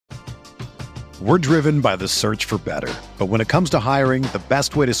We're driven by the search for better. But when it comes to hiring, the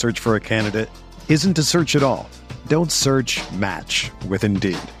best way to search for a candidate isn't to search at all. Don't search, match with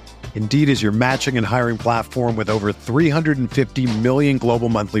Indeed. Indeed is your matching and hiring platform with over 350 million global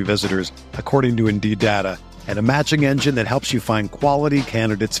monthly visitors, according to Indeed data, and a matching engine that helps you find quality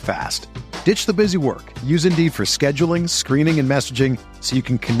candidates fast. Ditch the busy work. Use Indeed for scheduling, screening, and messaging so you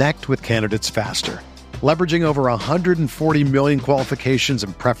can connect with candidates faster. Leveraging over 140 million qualifications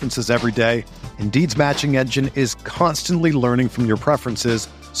and preferences every day, Indeed's matching engine is constantly learning from your preferences,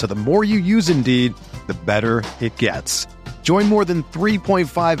 so the more you use Indeed, the better it gets. Join more than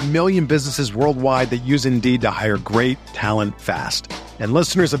 3.5 million businesses worldwide that use Indeed to hire great talent fast. And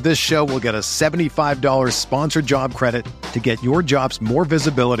listeners of this show will get a $75 sponsored job credit to get your jobs more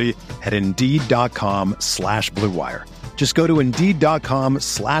visibility at Indeed.com/Blue Wire. Just go to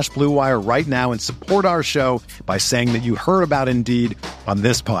Indeed.com/Blue Wire right now and support our show by saying that you heard about Indeed on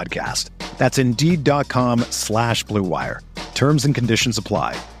this podcast. That's Indeed.com/Blue Wire. Terms and conditions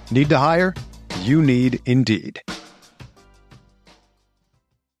apply. Need to hire? You need Indeed.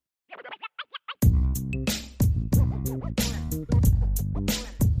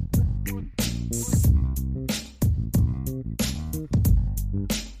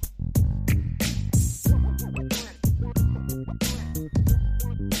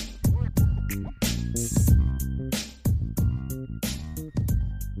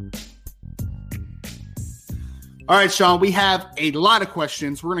 All right, Sean, we have a lot of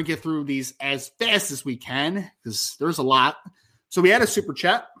questions. We're going to get through these as fast as we can because there's a lot. So we had a super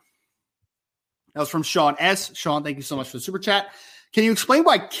chat. That was from Sean S. Sean, thank you so much for the super chat. Can you explain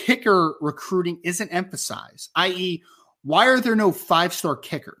why kicker recruiting isn't emphasized? I.e., why are there no five-star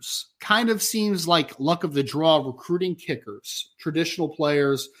kickers? Kind of seems like luck of the draw recruiting kickers, traditional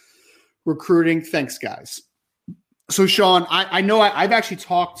players recruiting. Thanks, guys. So, Sean, I know I've actually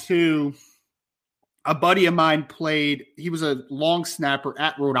talked to a buddy of mine he was a long snapper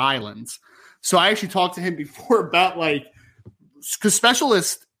at Rhode Island. So I actually talked to him before about because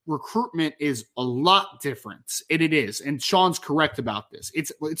specialist recruitment is a lot different. And it is. And Sean's correct about this.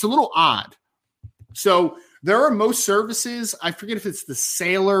 It's a little odd. So there are most services. I forget if it's the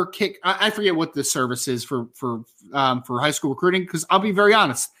sailor kick. I forget what the service is for high school recruiting. Because I'll be very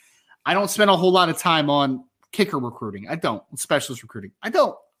honest, I don't spend a whole lot of time on kicker recruiting. I don't. Specialist recruiting. I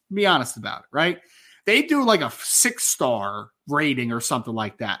don't. Be honest about it, right? They do like a 6-star rating or something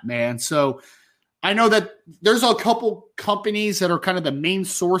like that, man. So I know that there's a couple companies that are kind of the main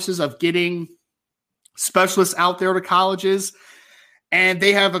sources of getting specialists out there to colleges, and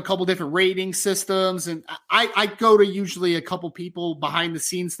they have a couple different rating systems. And I go to usually a couple people behind the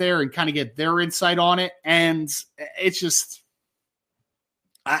scenes there and kind of get their insight on it. And it's just,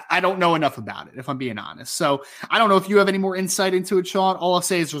 I don't know enough about it, if I'm being honest. So I don't know if you have any more insight into it, Sean. All I'll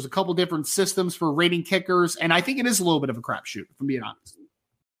say is there's a couple different systems for rating kickers, and I think it is a little bit of a crapshoot, if I'm being honest.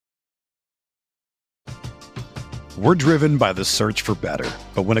 We're driven by the search for better.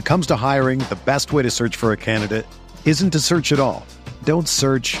 But when it comes to hiring, the best way to search for a candidate isn't to search at all. Don't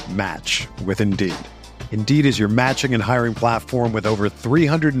search, match with Indeed. Indeed is your matching and hiring platform with over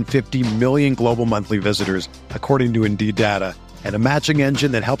 350 million global monthly visitors, according to Indeed data, and a matching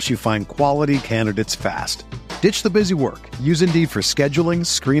engine that helps you find quality candidates fast. Ditch the busy work. Use Indeed for scheduling,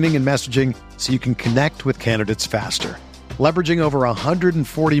 screening, and messaging so you can connect with candidates faster. Leveraging over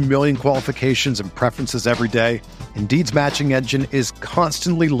 140 million qualifications and preferences every day, Indeed's matching engine is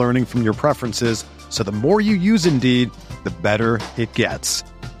constantly learning from your preferences, so the more you use Indeed, the better it gets.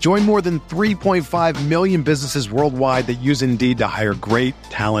 Join more than 3.5 million businesses worldwide that use Indeed to hire great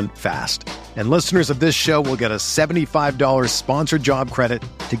talent fast. And listeners of this show will get a $75 sponsored job credit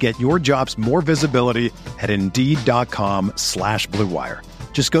to get your jobs more visibility at Indeed.com/Blue Wire.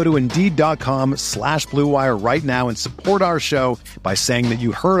 Just go to Indeed.com/Blue Wire right now and support our show by saying that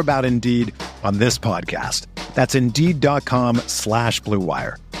you heard about Indeed on this podcast. That's Indeed.com/Blue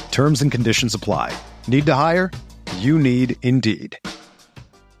Wire. Terms and conditions apply. Need to hire? You need Indeed.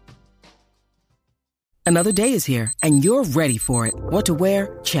 Another day is here, and you're ready for it. What to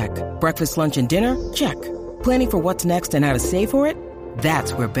wear? Check. Breakfast, lunch, and dinner? Check. Planning for what's next and how to save for it?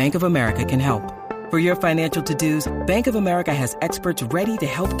 That's where Bank of America can help. For your financial to-dos, Bank of America has experts ready to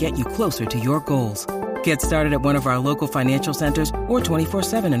help get you closer to your goals. Get started at one of our local financial centers or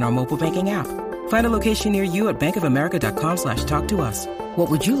 24/7 in our mobile banking app. Find a location near you at bankofamerica.com/talktous. What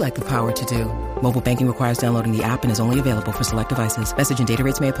would you like the power to do? Mobile banking requires downloading the app and is only available for select devices. Message and data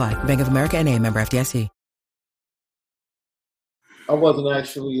rates may apply. Bank of America NA, member FDIC. I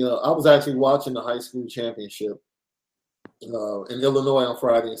was actually watching the high school championship in Illinois on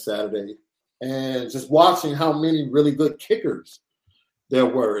Friday and Saturday, and just watching how many really good kickers there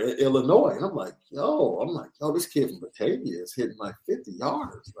were in Illinois. And I'm like, yo, this kid from Batavia is hitting like 50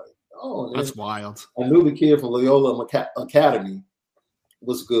 yards. Like, and that's wild. I knew the kid from Loyola Academy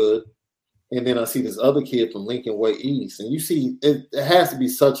was good. And then I see this other kid from Lincoln Way East. And you see, it has to be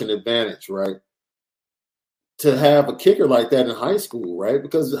such an advantage, right? To have a kicker like that in high school, right?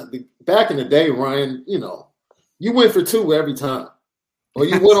 Because back in the day, Ryan, you went for 2 every time. Or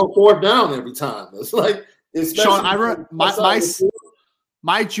you went on 4th down every time. It's like, Sean, I remember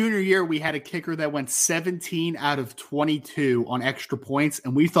my junior year, we had a kicker that went 17 out of 22 on extra points,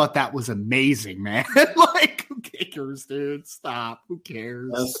 and we thought that was amazing, man. Like, who kickers, dude? Stop. Who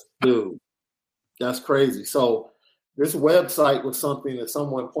cares? That's crazy. So this website was something that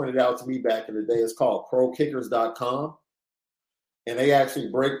someone pointed out to me back in the day. It's called prokickers.com. And they actually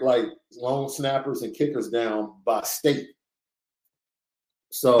break like long snappers and kickers down by state.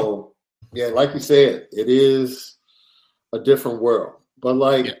 So, yeah, like you said, it is a different world. But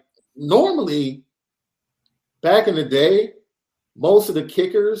normally, back in the day, most of the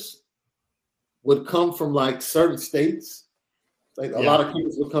kickers would come from like certain states. Like a lot of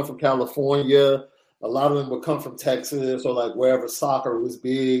kickers would come from California. A lot of them would come from Texas or like wherever soccer was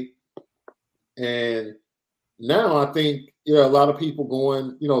big. And now I think, a lot of people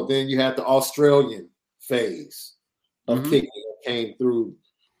going, then you had the Australian phase of kicking that came through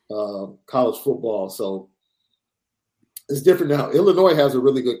college football. So it's different now. Illinois has a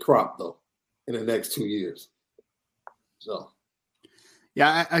really good crop, though, in the next 2 years. So,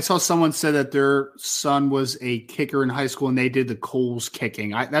 yeah, I saw someone say that their son was a kicker in high school, and they did the Coles kicking.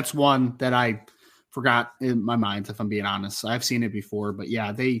 That's one that I forgot in my mind, if I'm being honest. I've seen it before, but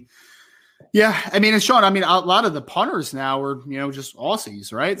yeah, and Sean, a lot of the punters now are, just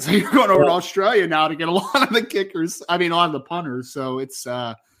Aussies, right? So you're going over to Australia now to get a lot of the kickers. A lot of the punters. So it's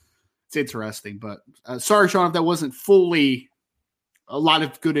interesting, but sorry, Sean, if that wasn't fully a lot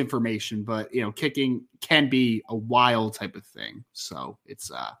of good information, but kicking can be a wild type of thing. So it's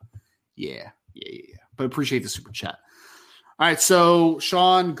but appreciate the super chat. All right. So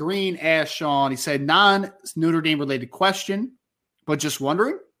Sean Green asked Sean, he said, non-Notre Dame related question, but just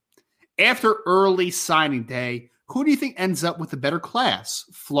wondering, after early signing day, who do you think ends up with a better class,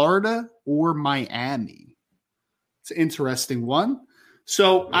 Florida or Miami? It's an interesting one.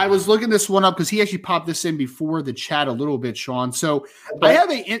 So I was looking this one up because he actually popped this in before the chat a little bit, Sean. So I have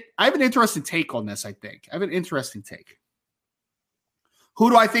an interesting take on this, I think. I have an interesting take. Who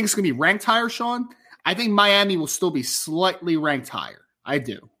do I think is going to be ranked higher, Sean? I think Miami will still be slightly ranked higher. I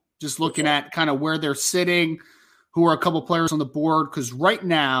do. Just looking at kind of where they're sitting, who are a couple players on the board. Because right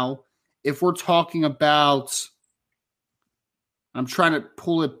now, if we're talking about, I'm trying to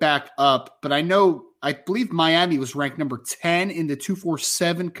pull it back up, but I believe Miami was ranked number 10 in the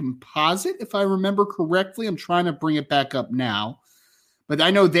 247 composite, if I remember correctly. I'm trying to bring it back up now. But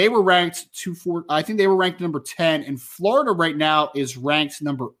I know they were ranked I think they were ranked number 10, and Florida right now is ranked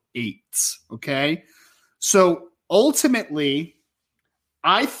number 8. Okay. So ultimately,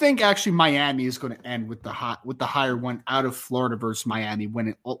 I think actually Miami is going to end with the higher one out of Florida versus Miami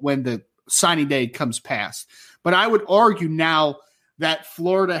when the signing day comes past. But I would argue now that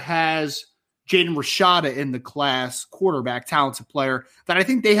Florida has Jaden Rashada in the class, quarterback, talented player, that I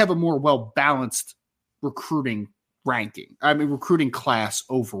think they have a more well-balanced recruiting class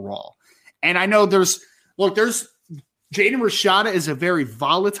overall. And I know there's Jaden Rashada is a very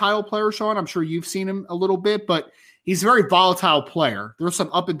volatile player, Sean. I'm sure you've seen him a little bit, but he's a very volatile player. There's some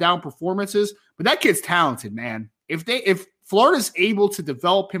up and down performances, but that kid's talented, man. If Florida's able to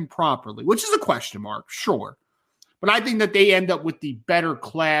develop him properly, which is a question mark, sure. But I think that they end up with the better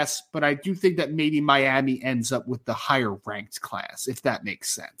class, but I do think that maybe Miami ends up with the higher ranked class, if that makes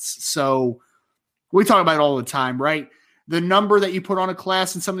sense. So we talk about it all the time, right? The number that you put on a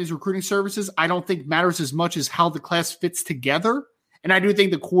class in some of these recruiting services, I don't think matters as much as how the class fits together. And I do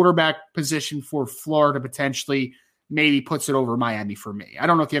think the quarterback position for Florida potentially maybe puts it over Miami for me. I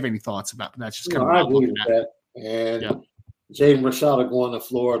don't know if you have any thoughts about it, but that's just kind of what I'm looking at. That. And Jaden Rashada going to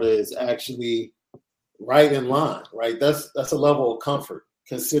Florida is actually right in line, right? That's a level of comfort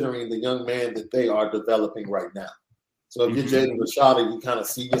considering the young man that they are developing right now. So if you're Jaden Rashada, you kind of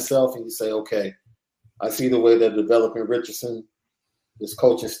see yourself and you say, okay, I see the way they're developing Richardson, this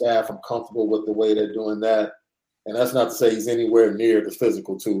coaching staff. I'm comfortable with the way they're doing that. And that's not to say he's anywhere near the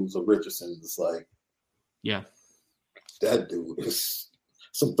physical tools of Richardson. It's like, that dude is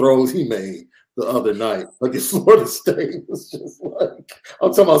some throws he made the other night against Florida State was just like, I'm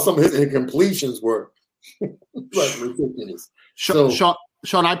talking about some of his incompletions were like ridiculous.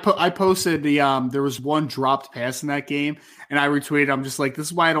 Sean, I posted there was one dropped pass in that game, and I retweeted. I'm just like, this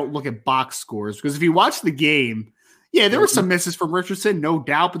is why I don't look at box scores, because if you watch the game, Yeah, there were some misses from Richardson, no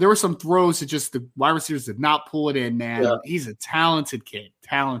doubt, but there were some throws that just the wide receivers did not pull it in, man. Yeah. He's a talented kid.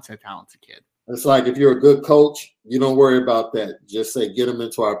 Talented kid. It's like if you're a good coach, you don't worry about that. Just say, get him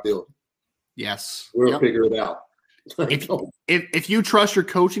into our building. Yes. We'll figure it out. If you trust your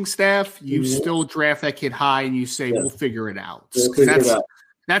coaching staff, you still draft that kid high and you say, we'll figure it out.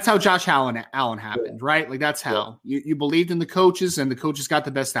 That's how Josh Allen happened, right? Like that's how you believed in the coaches and the coaches got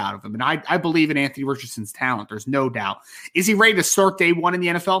the best out of him. And I believe in Anthony Richardson's talent. There's no doubt. Is he ready to start day one in the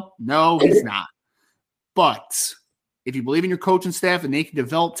NFL? No, he's not. But if you believe in your coaching staff and they can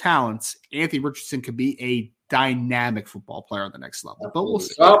develop talents, Anthony Richardson could be a dynamic football player on the next level. But we'll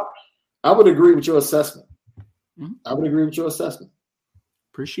see. I would agree with your assessment. I would agree with your assessment.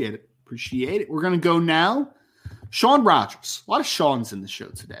 Appreciate it. We're going to go now. Sean Rogers. A lot of Sean's in the show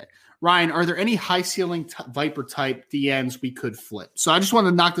today. Ryan, are there any high ceiling Viper type DNs we could flip? So I just want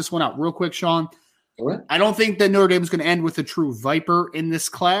to knock this one out real quick, Sean. All right. I don't think that Notre Dame is going to end with a true Viper in this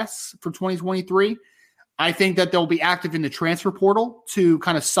class for 2023. I think that they'll be active in the transfer portal to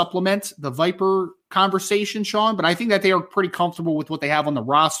kind of supplement the Viper conversation, Sean. But I think that they are pretty comfortable with what they have on the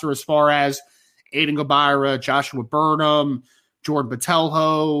roster as far as Aiden Gabira, Joshua Burnham, Jordan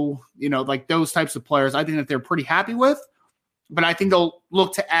Botelho, like those types of players. I think that they're pretty happy with, but I think they'll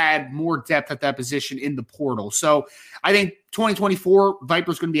look to add more depth at that position in the portal. So I think 2024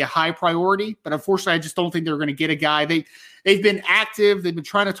 Viper's going to be a high priority, but unfortunately, I just don't think they're going to get a guy. They've been active. They've been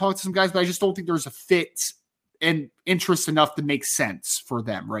trying to talk to some guys, but I just don't think there's a fit and interest enough to make sense for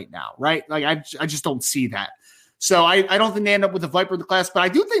them right now, right? Like I just don't see that. So I don't think they end up with a Viper in the class, but I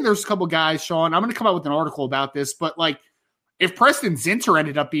do think there's a couple guys, Sean. I'm going to come out with an article about this, but like if Preston Zinter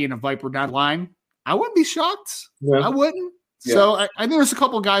ended up being a Viper down the line, I wouldn't be shocked. Yeah. I wouldn't. Yeah. So I think there's a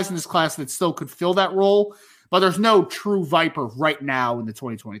couple of guys in this class that still could fill that role, but there's no true Viper right now in the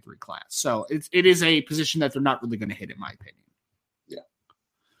 2023 class. So it is a position that they're not really going to hit, in my opinion. Yeah.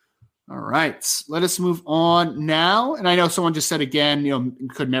 All right. Let us move on now. And I know someone just said again,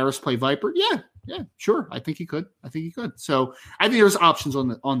 could Maris play Viper? Yeah, sure. I think he could. So I think there's options on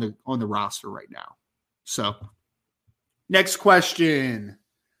the roster right now. So next question.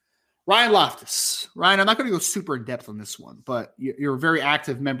 Ryan Loftus. Ryan, I'm not going to go super in depth on this one, but you're a very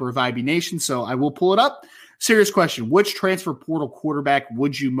active member of IB Nation, so I will pull it up. Serious question. Which transfer portal quarterback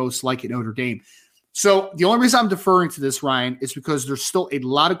would you most like at Notre Dame? So the only reason I'm deferring to this, Ryan, is because there's still a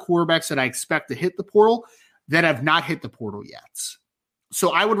lot of quarterbacks that I expect to hit the portal that have not hit the portal yet.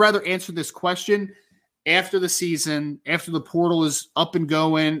 So I would rather answer this question after the season, after the portal is up and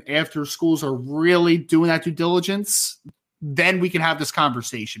going, after schools are really doing that due diligence, then we can have this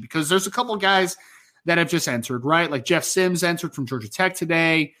conversation because there's a couple of guys that have just entered, right? Like Jeff Sims entered from Georgia Tech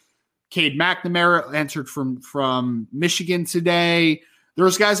today. Cade McNamara entered from Michigan today.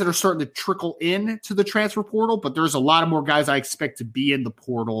 There's guys that are starting to trickle in to the transfer portal, but there's a lot of more guys I expect to be in the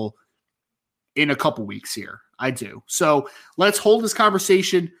portal in a couple weeks here. I do. So let's hold this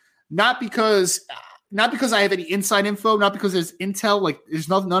conversation, not because I have any inside info, not because there's intel, like there's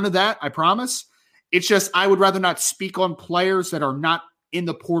none of that, I promise. It's just I would rather not speak on players that are not in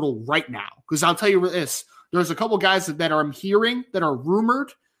the portal right now. Because I'll tell you this, there's a couple guys that I'm hearing that are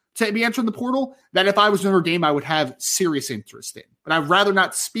rumored to be entering the portal that if I was Notre Dame, I would have serious interest in. But I'd rather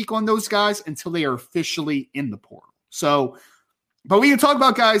not speak on those guys until they are officially in the portal. So, but we can talk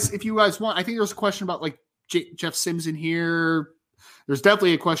about guys if you guys want. I think there's a question about like Jeff Sims in here. There's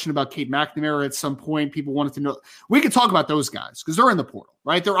definitely a question about Cade McNamara at some point. People wanted to know. We can talk about those guys because they're in the portal,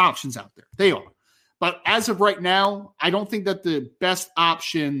 right? There are options out there. They are. But as of right now, I don't think that the best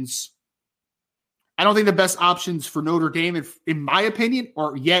options for Notre Dame, in my opinion,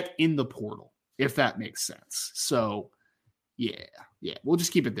 are yet in the portal, if that makes sense. So, yeah, we'll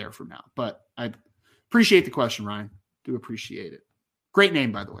just keep it there for now. But I appreciate the question, Ryan. Do appreciate it. Great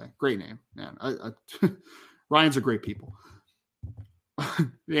name, by the way. Great name, man. Ryan's are great people.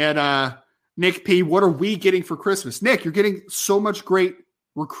 And Nick P., what are we getting for Christmas? Nick, you're getting so much great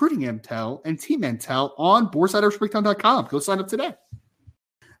recruiting intel and team intel on boardsidersbigtown.com. Go sign up today.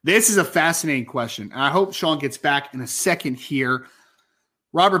 This is a fascinating question, and I hope Sean gets back in a second here.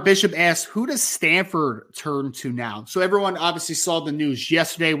 Robert Bishop asks, who does Stanford turn to now? So everyone obviously saw the news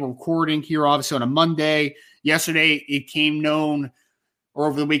yesterday. We're recording here obviously on a Monday. Yesterday it came known, or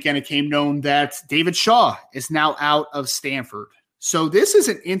over the weekend it came known that David Shaw is now out of Stanford. So this is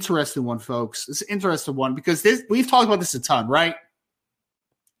an interesting one, folks. This is an interesting one because we've talked about this a ton, right?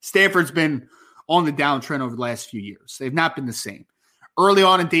 Stanford's been on the downtrend over the last few years. They've not been the same. Early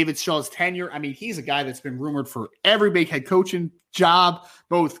on in David Shaw's tenure, I mean, he's a guy that's been rumored for every big head coaching job,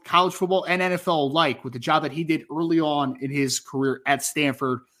 both college football and NFL alike, with the job that he did early on in his career at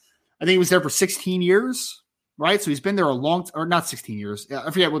Stanford. I think he was there for 16 years. right? So he's been there a long or not 16 years.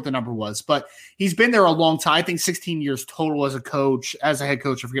 I forget what the number was, but he's been there a long time. I think 16 years total as a coach, as a head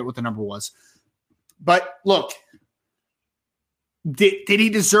coach. I forget what the number was. But look, did he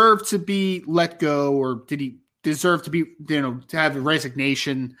deserve to be let go, or did he deserve to be, to have a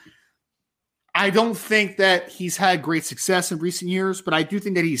resignation? I don't think that he's had great success in recent years, but I do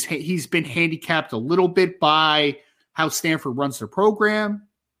think that he's been handicapped a little bit by how Stanford runs their program,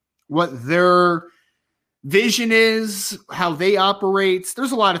 what their vision is, how they operate.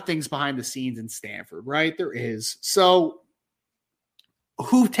 There's a lot of things behind the scenes in Stanford, right? There is. So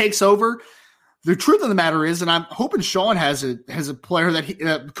who takes over? The truth of the matter is, and I'm hoping Sean has a player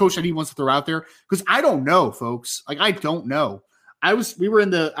that coach that he wants to throw out there, because I don't know, folks. Like, I don't know. We were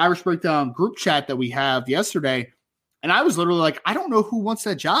in the Irish Breakdown group chat that we have yesterday, and I was literally like, I don't know who wants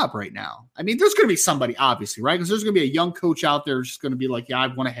that job right now. I mean, there's going to be somebody, obviously, right? Because there's going to be a young coach out there who's just going to be like, yeah, I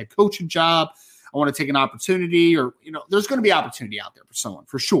want a head coaching job. I want to take an opportunity, or, there's going to be opportunity out there for someone,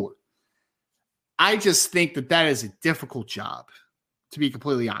 for sure. I just think that is a difficult job, to be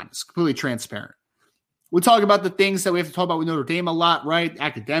completely honest, completely transparent. We'll talk about the things that we have to talk about with Notre Dame a lot, right?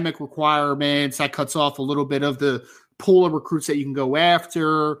 Academic requirements, that cuts off a little bit of the pool of recruits that you can go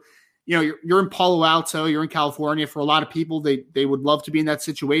after. You're in Palo Alto, you're in California. For a lot of people, they would love to be in that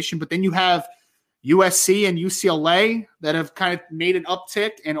situation. But then you have USC and UCLA that have kind of made an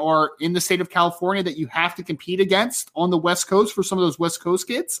uptick and are in the state of California that you have to compete against on the West Coast for some of those West Coast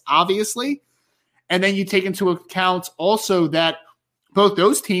kids, obviously. And then you take into account also that both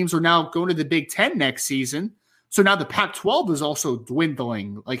those teams are now going to the Big Ten next season. So now the Pac-12 is also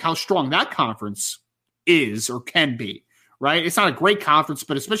dwindling, like how strong that conference is or can be, right? It's not a great conference,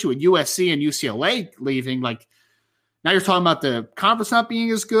 but especially with USC and UCLA leaving, like now you're talking about the conference not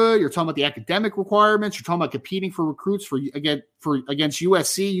being as good. You're talking about the academic requirements. You're talking about competing for recruits against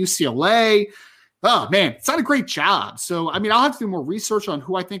USC, UCLA. Oh, man, it's not a great job. So, I mean, I'll have to do more research on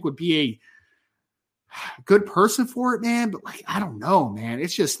who I think would be a good person for it, man. But I don't know, man.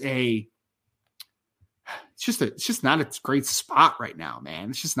 It's just not a great spot right now, man.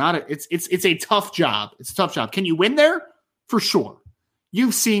 It's just not it's a tough job. It's a tough job. Can you win there? For sure.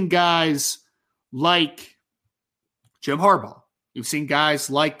 You've seen guys like Jim Harbaugh. You've seen guys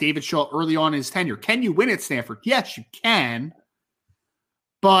like David Shaw early on in his tenure. Can you win at Stanford? Yes, you can.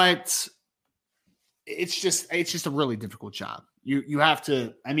 But it's just a really difficult job. You have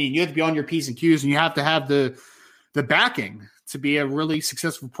to be on your P's and Q's, and you have to have the backing to be a really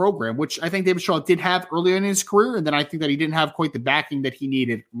successful program, which I think David Shaw did have earlier in his career. And then I think that he didn't have quite the backing that he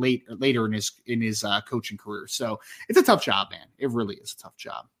needed later in his coaching career. So it's a tough job, man. It really is a tough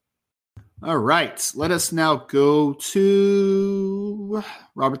job. All right. Let us now go to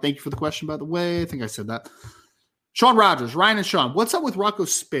Robert. Thank you for the question, by the way. I think I said that. Sean Rogers, Ryan and Sean, what's up with Rocco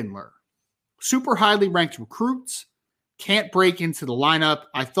Spindler? Super highly ranked recruits, can't break into the lineup.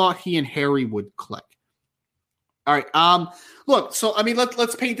 I thought he and Harry would click. All right. Look, so, I mean,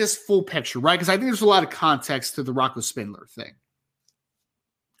 let's paint this full picture, right? Because I think there's a lot of context to the Rocco Spindler thing.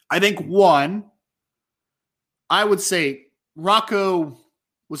 I think, one, I would say Rocco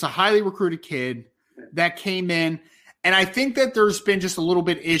was a highly recruited kid that came in, and I think that there's been just a little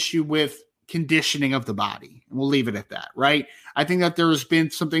bit issue with conditioning of the body, and we'll leave it at that, right? I think that there's been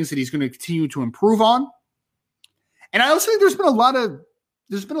some things that he's going to continue to improve on. And I also think there's been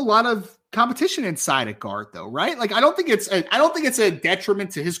a lot of competition inside at guard, though, right? Like, I don't think it's a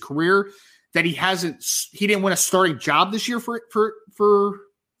detriment to his career that he didn't win a starting job this year for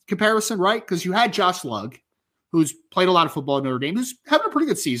comparison, right? Because you had Josh Lugg, who's played a lot of football at Notre Dame, who's having a pretty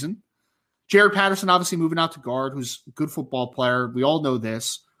good season. Jared Patterson, obviously moving out to guard, who's a good football player. We all know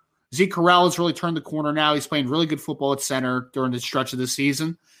this. Zeke Corral has really turned the corner now. He's playing really good football at center during the stretch of the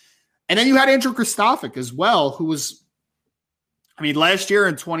season. And then you had Andrew Kristofic as well, who was, last year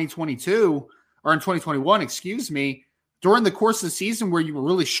in 2022, or in 2021, during the course of the season where you were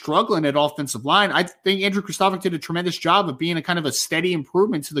really struggling at offensive line, I think Andrew Kristofic did a tremendous job of being a kind of a steady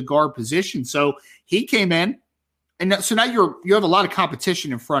improvement to the guard position. So he came in, and so now you have a lot of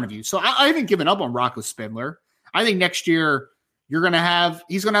competition in front of you. So I haven't given up on Rocco Spindler. I think next year he's going to have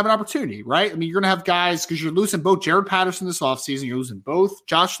an opportunity, right? I mean, you're going to have guys, because you're losing both Jared Patterson this offseason, you're losing both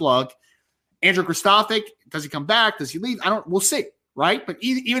Josh Lugg, Andrew Kristofic. Does he come back? Does he leave? We'll see, right? But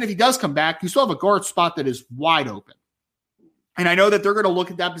even if he does come back, you still have a guard spot that is wide open. And I know that they're going to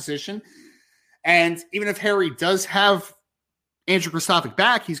look at that position. And even if Harry does have Andrew Kristofic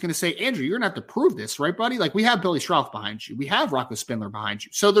back, he's going to say, Andrew, you're going to have to prove this, right, buddy? Like, we have Billy Strauss behind you. We have Rocco Spindler behind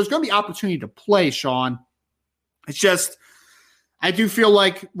you. So there's going to be opportunity to play, Sean. It's just, I do feel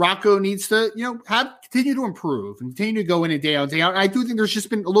like Rocco needs to, continue to improve and continue to go in and day out and day out. And I do think there's just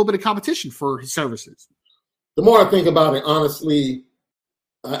been a little bit of competition for his services. the more I think about it, honestly,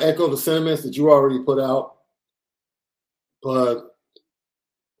 I echo the sentiments that you already put out. But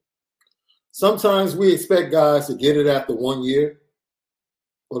sometimes we expect guys to get it after 1 year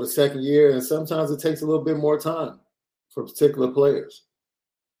or the second year, and sometimes it takes a little bit more time for particular players.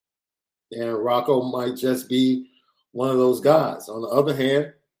 And Rocco might just be one of those guys. On the other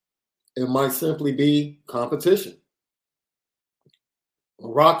hand, it might simply be competition.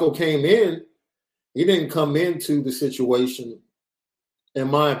 When Rocco came in, he didn't come into the situation, in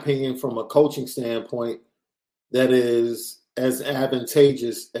my opinion, from a coaching standpoint, that is as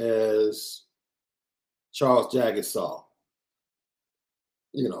advantageous as Charles Jagusah,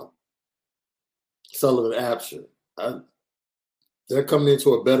 Sullivan Absher. They're coming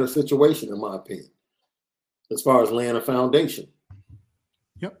into a better situation, in my opinion, as far as laying a foundation.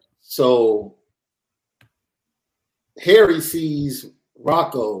 Yep. So Harry sees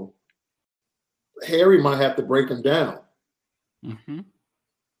Rocco. Harry might have to break him down. Mm-hmm.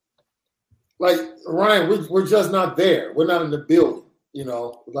 Like, Ryan, we're just not there. We're not in the building,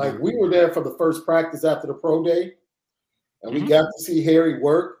 Like, we were there for the first practice after the pro day, and we got to see Harry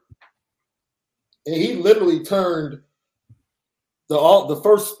work. And he literally turned the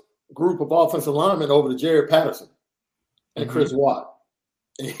first group of offensive linemen over to Jared Patterson and Chris Watt.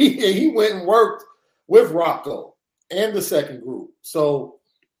 And he went and worked with Rocco and the second group. So,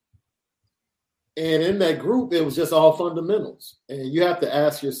 and in that group, it was just all fundamentals. And you have to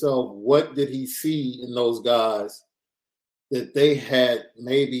ask yourself, what did he see in those guys that they had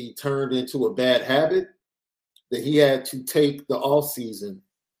maybe turned into a bad habit that he had to take the off season?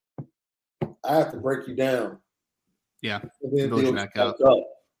 I have to break you down. Yeah. And then build you back up.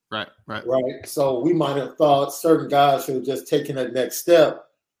 Right. Right. So we might have thought certain guys should have just taken that next step,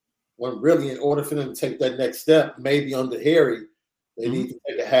 when really, in order for them to take that next step, maybe under Harry, they need to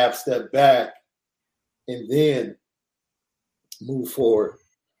take a half step back and then move forward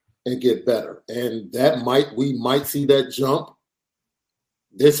and get better. And we might see that jump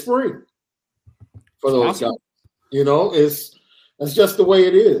this spring for those guys. It's just the way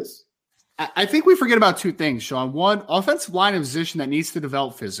it is. I think we forget about two things, Sean. One, offensive line position that needs to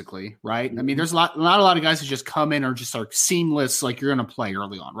develop physically, right? I mean, there's not a lot of guys who just come in or just are seamless, like you're going to play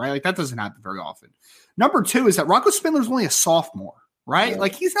early on, right? Like that doesn't happen very often. Number two is that Rocco Spindler's only a sophomore, right? Yeah.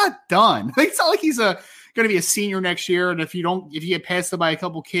 Like he's not done. Like, it's not like he's going to be a senior next year. And if you get passed by a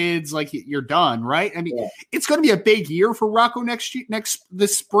couple kids, like you're done, right? I mean, It's going to be a big year for Rocco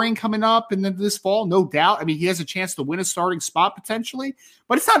this spring coming up and then this fall, no doubt. I mean, he has a chance to win a starting spot potentially,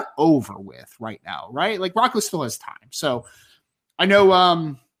 but it's not over with right now, right? Like Rocco still has time. So I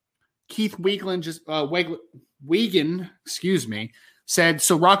know Keith Wiegand said,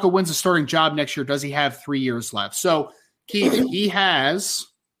 so Rocco wins a starting job next year. Does he have 3 years left? So Keith,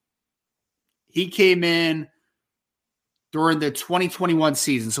 he came in during the 2021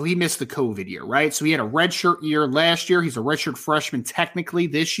 season, so he missed the COVID year, right? So he had a redshirt year last year. He's a redshirt freshman technically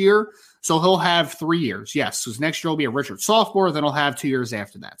this year, so he'll have 3 years. Yes, so next year will be a redshirt sophomore, then he'll have 2 years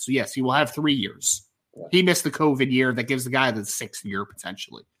after that. So yes, he will have 3 years. He missed the COVID year. That gives the guy the 6th year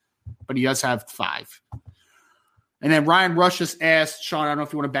potentially, but he does have 5. And then Ryan Rush just asked, Sean, I don't know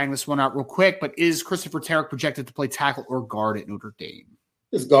if you want to bang this one out real quick, but is Christopher Tarek projected to play tackle or guard at Notre Dame?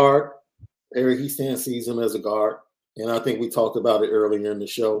 It's guard. Eric Easton sees him as a guard. And I think we talked about it earlier in the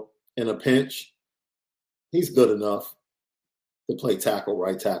show. In a pinch, he's good enough to play tackle,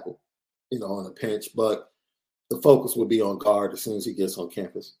 right tackle, on a pinch. But the focus will be on guard as soon as he gets on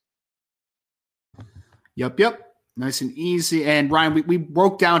campus. Yep. Nice and easy. And Ryan, we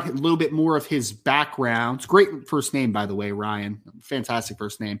broke down a little bit more of his background. It's a great first name, by the way, Ryan. Fantastic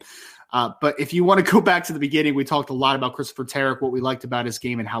first name. But if you want to go back to the beginning, we talked a lot about Christopher Tarek, what we liked about his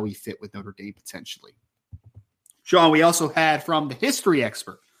game and how he fit with Notre Dame potentially. Sean, we also had from the history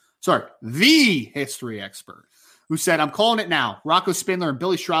expert, who said, I'm calling it now. Rocco Spindler and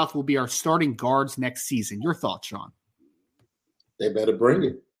Billy Strouth will be our starting guards next season. Your thoughts, Sean? They better bring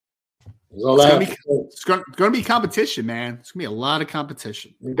it. It's going to be competition, man. It's going to be a lot of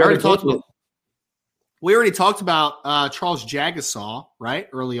competition. We already talked about Charles Jagusah, right,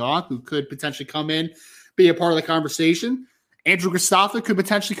 early on, who could potentially come in, be a part of the conversation. Andrew Gustafson could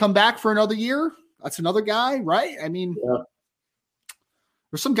potentially come back for another year. That's another guy, right? I mean,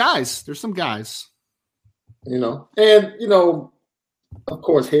 there's some guys. Of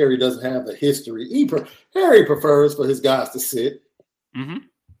course, Harry doesn't have a history. Harry prefers for his guys to sit. Mm-hmm.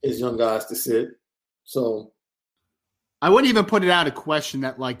 His young guys to sit. So I wouldn't even put it out of question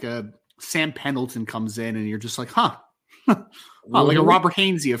that like Sam Pendleton comes in and you're just like, like a Robert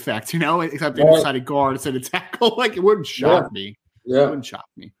Hainsey effect, except they decided guard instead of tackle. Like it wouldn't shock me. Yeah. It wouldn't shock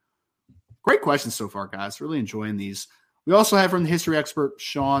me. Great questions so far, guys. Really enjoying these. We also have from the history expert,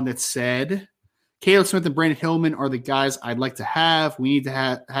 Sean, that said, Caleb Smith and Brandon Hillman are the guys I'd like to have. We need to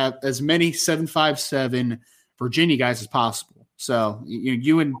have as many 757 Virginia guys as possible. So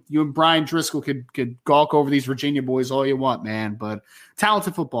you and Brian Driscoll could gawk over these Virginia boys all you want, man. But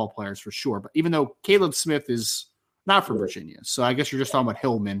talented football players for sure. But even though Caleb Smith is not from Virginia, so I guess you're just talking about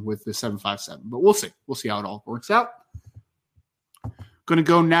Hillman with the 757. But we'll see. We'll see how it all works out. Going to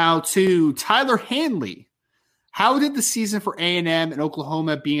go now to Tyler Hanley. How did the season for A&M and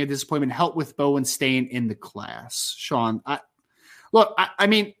Oklahoma being a disappointment help with Bowen staying in the class? Sean, it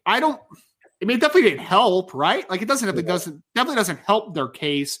definitely didn't help, right? Like it definitely doesn't help their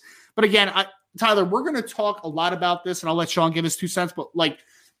case. But again, Tyler, we're going to talk a lot about this, and I'll let Sean give his 2 cents. But like,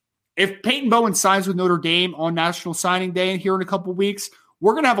 if Peyton Bowen signs with Notre Dame on National Signing Day here in a couple of weeks,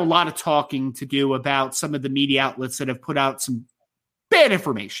 we're going to have a lot of talking to do about some of the media outlets that have put out some bad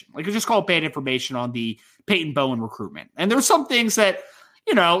information. Like I just call it bad information on the Peyton Bowen recruitment. And there's some things that,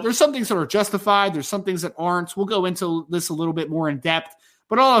 there's some things that are justified. There's some things that aren't. We'll go into this a little bit more in depth.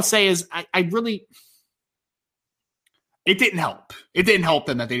 But all I'll say is it didn't help. It didn't help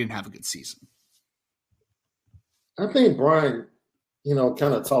them that they didn't have a good season. I think Brian,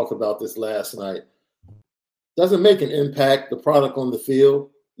 kind of talked about this last night. Does it make an impact, the product on the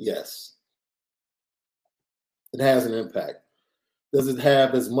field? Yes. It has an impact. Does it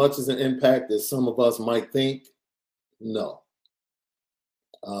have as much as an impact as some of us might think? No.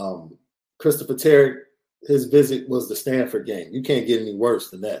 Christopher Terry, his visit was the Stanford game. You can't get any worse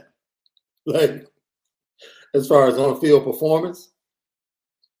than that. Like, as far as on-field performance,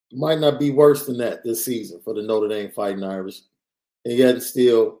 it might not be worse than that this season for the Notre Dame Fighting Irish. And yet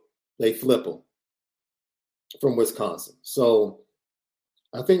still, they flip them from Wisconsin. So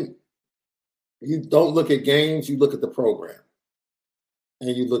I think you don't look at games, you look at the program.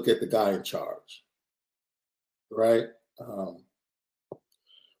 And you look at the guy in charge, right?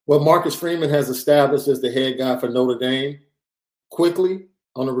 What Marcus Freeman has established as the head guy for Notre Dame quickly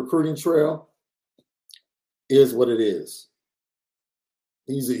on the recruiting trail is what it is.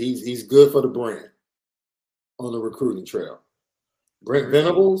 He's good for the brand on the recruiting trail. Brent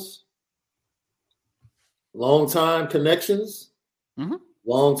Venables, long-time connections,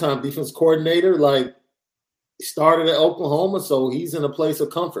 long-time defense coordinator, started at Oklahoma, so he's in a place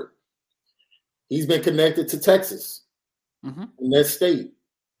of comfort. He's been connected to Texas in that state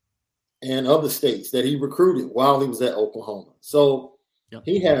and other states that he recruited while he was at Oklahoma. So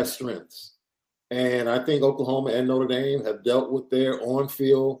he has strengths. And I think Oklahoma and Notre Dame have dealt with their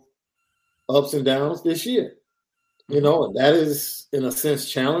on-field ups and downs this year. And that is, in a sense,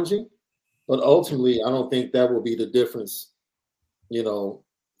 challenging. But ultimately, I don't think that will be the difference, for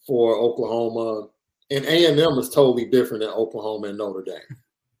Oklahoma. And A&M is totally different than Oklahoma and Notre Dame.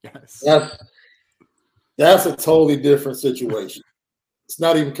 Yes. That's a totally different situation. It's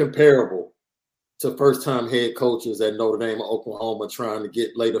not even comparable to first-time head coaches at Notre Dame or Oklahoma trying to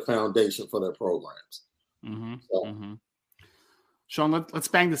lay the foundation for their programs. Sean, let's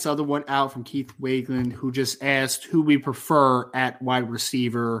bang this other one out from Keith Wagland, who just asked who we prefer at wide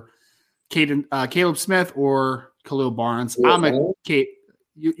receiver, Caleb Smith or Khalil Barnes. You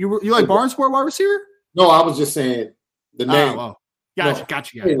like Barnes for a wide receiver? No, I was just saying the name. Oh, well. Gotcha.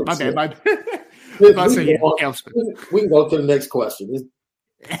 My bad. We can go to the next question.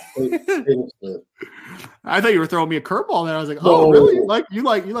 I thought you were throwing me a curveball there. I was like, really? You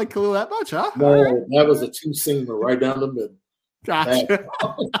like Khalil that much, huh? No, that was a two-seamer right down the middle. Gotcha.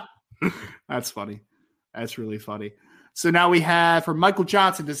 That's funny. That's really funny. So now we have from Michael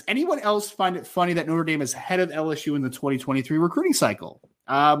Johnson. Does anyone else find it funny that Notre Dame is ahead of LSU in the 2023 recruiting cycle?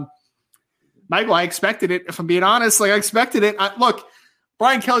 Michael, I expected it. If I'm being honest, I expected it. Look,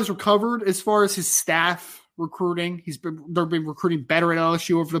 Brian Kelly's recovered as far as his staff recruiting. They've been recruiting better at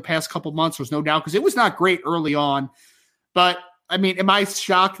LSU over the past couple months. There's no doubt because it was not great early on. But I mean, am I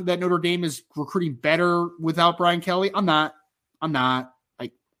shocked that Notre Dame is recruiting better without Brian Kelly? I'm not.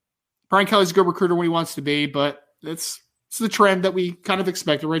 Like, Brian Kelly's a good recruiter when he wants to be, but it's the trend that we kind of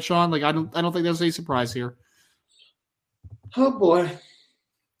expected, right, Sean? I don't think there's any surprise here. Oh boy.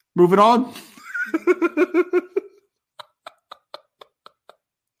 Moving on.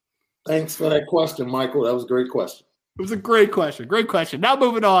 Thanks for that question, Michael. That was a great question. It was a great question. Great question. Now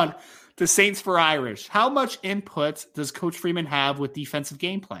moving on to Saints for Irish. How much input does Coach Freeman have with defensive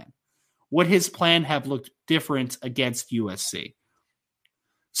game plan? Would his plan have looked different against USC?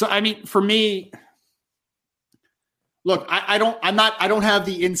 So, I mean, for me, look, I don't have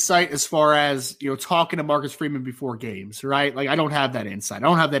the insight as far as, talking to Marcus Freeman before games, right? I don't have that insight. I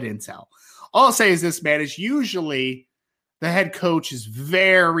don't have that intel. All I'll say is this, man, is usually the head coach is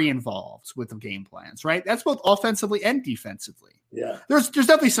very involved with the game plans, right? That's both offensively and defensively. Yeah. There's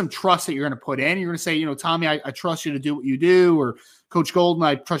definitely some trust that you're going to put in. You're going to say, Tommy, I trust you to do what you do, or Coach Golden,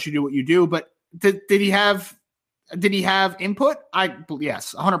 I trust you to do what you do. But did he have input?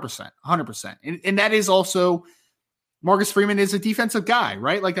 Yes, 100%. And that is also, Marcus Freeman is a defensive guy,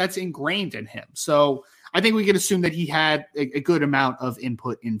 right? Like, that's ingrained in him. So I think we can assume that he had a good amount of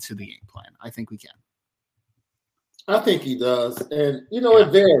input into the game plan. I think we can. I think he does. And,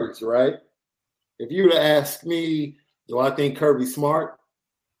 it varies, right? If you were to ask me, do I think Kirby Smart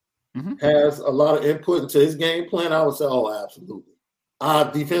has a lot of input into his game plan? I would say, oh, absolutely.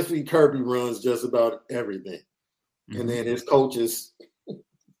 Defensively, Kirby runs just about everything. And then his coaches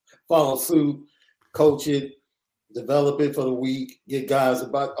follow suit, coach it, develop it for the week, get guys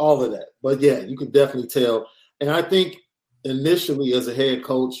about all of that. But, yeah, you can definitely tell. And I think initially as a head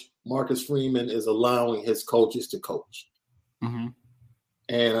coach, Marcus Freeman is allowing his coaches to coach. Mm-hmm.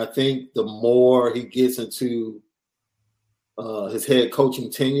 And I think the more he gets into his head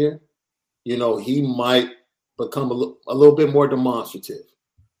coaching tenure, he might become a little bit more demonstrative.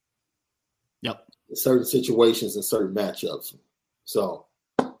 Yep. In certain situations and certain matchups. So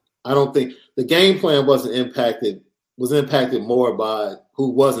I don't think the game plan was impacted more by who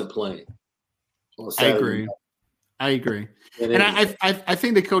wasn't playing on Saturday. I agree. And I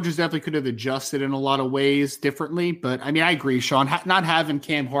think the coaches definitely could have adjusted in a lot of ways differently. But, I mean, I agree, Sean. Not having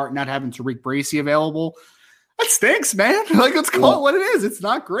Cam Hart, not having Tariq Bracy available, that stinks, man. Like, let's call it what it is. It's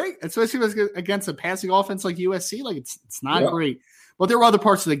not great, especially against a passing offense like USC. Like, it's not great. But there were other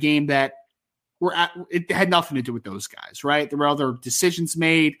parts of the game that it had nothing to do with those guys, right? There were other decisions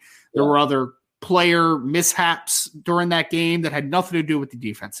made. There were other player mishaps during that game that had nothing to do with the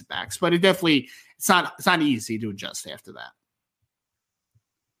defensive backs. But it's not easy to adjust after that.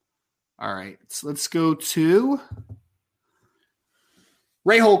 All right, so let's go to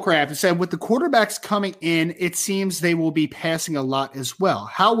Ray Holcraft. He said, with the quarterbacks coming in, it seems they will be passing a lot as well.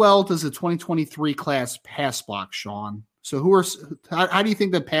 How well does the 2023 class pass block, Sean? So how do you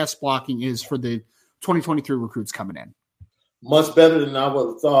think the pass blocking is for the 2023 recruits coming in? Much better than I would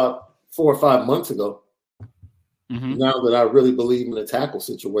have thought 4 or 5 months ago. Mm-hmm. Now that I really believe in the tackle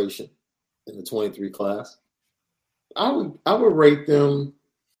situation in the 23 class, I would rate them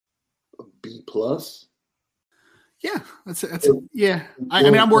a B+. Yeah, yeah. I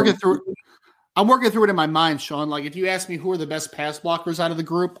mean, I'm working through it in my mind, Sean. Like, if you ask me who are the best pass blockers out of the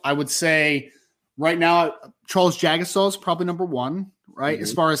group, I would say right now Charles Jagasaw is probably number one, right? Mm-hmm.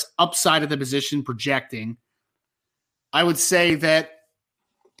 As far as upside of the position projecting, I would say that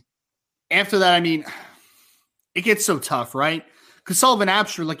after that, I mean, it gets so tough, right? Because Sullivan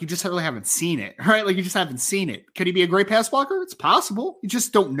Absher, like, you just really haven't seen it, right? Like, you just haven't seen it. Could he be a great pass blocker? It's possible. You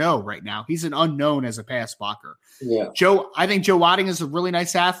just don't know right now. He's an unknown as a pass blocker. Yeah. I think Joe Wadding is a really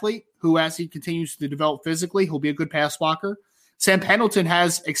nice athlete who, as he continues to develop physically, he'll be a good pass blocker. Sam Pendleton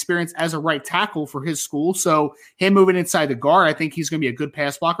has experience as a right tackle for his school, so him moving inside the guard, I think he's going to be a good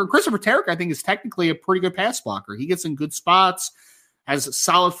pass blocker. Christopher Tarrick, I think, is technically a pretty good pass blocker. He gets in good spots, has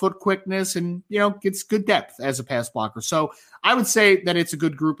solid foot quickness, and, gets good depth as a pass blocker. So I would say that it's a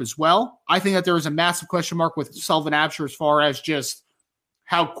good group as well. I think that there is a massive question mark with Sullivan Absher as far as just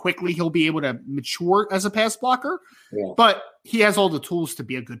how quickly he'll be able to mature as a pass blocker. Yeah. But he has all the tools to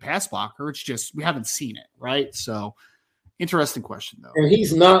be a good pass blocker. It's just we haven't seen it, right? So interesting question, though. And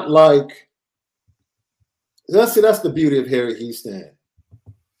he's not like – that's the beauty of Harry Houston.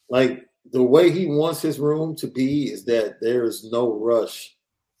 Like, the way he wants his room to be is that there is no rush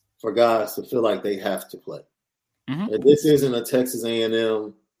for guys to feel like they have to play. Mm-hmm. And this isn't a Texas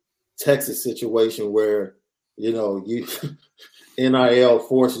A&M, Texas situation where, you NIL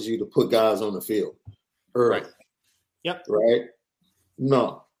forces you to put guys on the field early. Right. Yep. Right?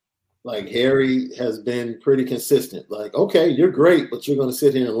 No. Like, Harry has been pretty consistent. Like, okay, you're great, but you're going to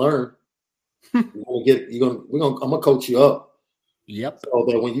sit here and learn. I'm going to coach you up. Yep. So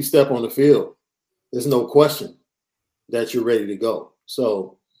that when you step on the field, there's no question that you're ready to go.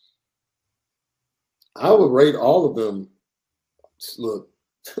 So I would rate all of them. Look,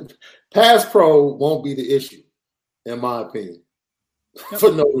 pass pro won't be the issue, in my opinion,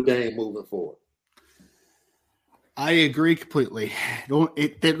 for Notre Dame moving forward. I agree completely.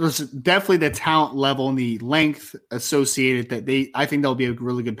 It was definitely the talent level and the length associated that I think they'll be a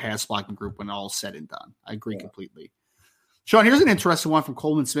really good pass blocking group when all said and done. I agree completely. Sean, here's an interesting one from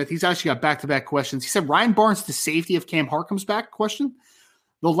Coleman Smith. He's actually got back-to-back questions. He said, Ryan Barnes to safety if Cam Hart comes back? Question.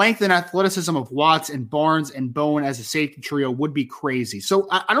 The length and athleticism of Watts and Barnes and Bowen as a safety trio would be crazy. So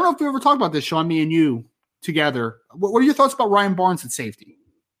I don't know if we ever talked about this, Sean, me and you together. What are your thoughts about Ryan Barnes at safety?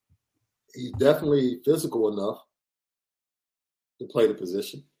 He's definitely physical enough. to play the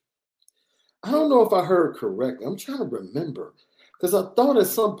position. I don't know if I heard correctly. I'm trying to remember because I thought at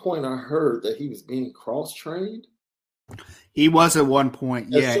some point I heard that he was being cross-trained. He was at one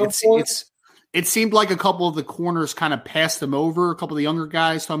point. At Yeah, some point? it seemed like a couple of the corners kind of passed him over, a couple of the younger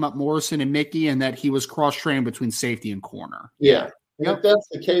guys, talking about Morrison and Mickey, and that he was cross-trained between safety and corner. Yeah. And Yep. if that's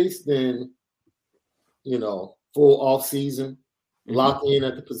the case, then, full off season, lock in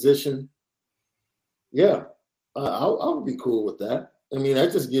at the position. Yeah, I would be cool with that. I mean,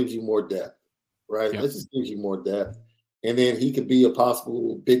 that just gives you more depth, right? Yep. That just gives you more depth. And then he could be a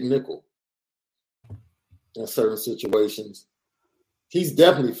possible big nickel in certain situations. He's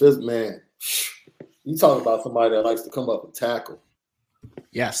definitely physical, man. You talk about somebody that likes to come up and tackle.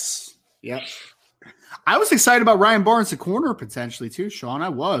 Yes. Yep. I was excited about Ryan Barnes at corner potentially too, Sean. I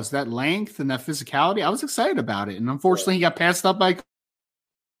was. That length and that physicality, I was excited about it. And unfortunately, he got passed up by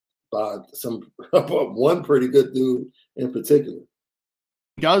one pretty good dude in particular.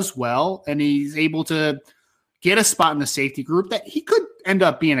 He does well, and he's able to get a spot in the safety group that he could end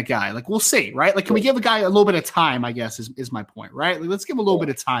up being a guy. Like, we'll see, right? Like, can we give a guy a little bit of time, I guess, is my point, right? Like, let's give a little bit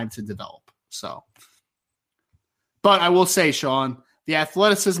of time to develop. So, but I will say, Sean, the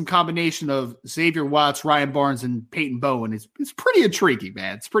athleticism combination of Xavier Watts, Ryan Barnes, and Peyton Bowen is pretty intriguing,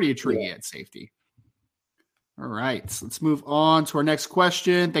 man. It's pretty intriguing at safety. All right, so let's move on to our next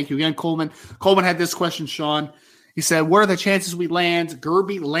question. Thank you again, Coleman. Coleman had this question, Sean. He said, what are the chances we land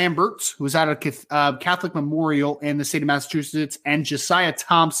Gerby Lambert, who's out of Catholic Memorial in the state of Massachusetts, and Josiah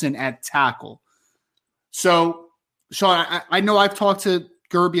Thompson at tackle? So, Sean, I know I've talked to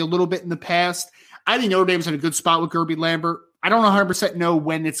Gerby a little bit in the past. I think Notre Dame's in a good spot with Gerby Lambert. I don't 100% know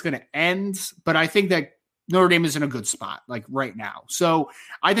when it's going to end, but I think that Notre Dame is in a good spot, like right now. So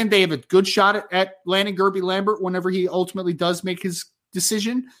I think they have a good shot at landing Gerby Lambert whenever he ultimately does make his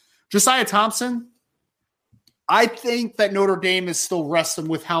decision. Josiah Thompson, I think that Notre Dame is still wrestling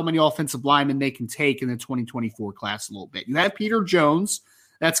with how many offensive linemen they can take in the 2024 class a little bit. You have Peter Jones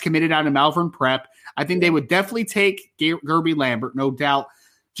that's committed out of Malvern Prep. I think they would definitely take Gerby Lambert, no doubt.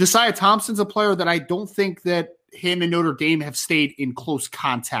 Josiah Thompson's a player that I don't think that him and Notre Dame have stayed in close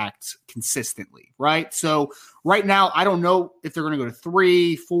contact consistently, right? So right now, I don't know if they're going to go to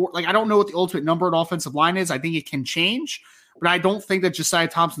 3, 4. Like, I don't know what the ultimate number at offensive line is. I think it can change, but I don't think that Josiah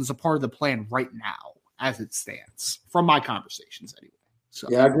Thompson's a part of the plan right now as it stands from my conversations anyway. So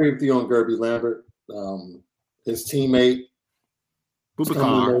yeah, I agree with you on Gerby Lambert. His teammate,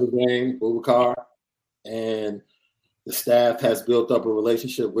 Boubacar, and the staff has built up a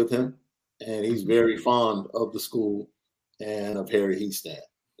relationship with him. And he's very fond of the school and of Harry Heastand.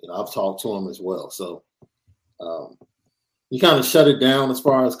 I've talked to him as well. So he kind of shut it down as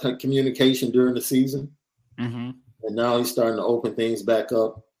far as communication during the season. Mm-hmm. And now he's starting to open things back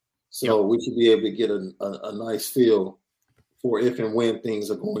up. So we should be able to get a nice feel for if and when things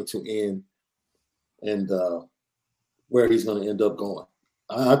are going to end and where he's going to end up going.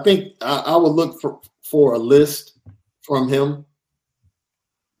 I think I would look for a list from him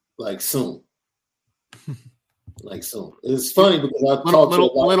soon. It's funny because I talked to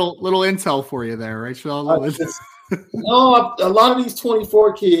little intel for you there, right, Sean? A lot of these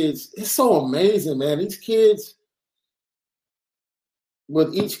 24 kids, it's so amazing, man. These kids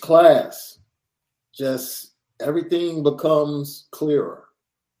with each class, just everything becomes clearer.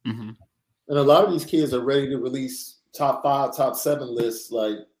 Mm-hmm. And a lot of these kids are ready to release top 5, top 7 lists.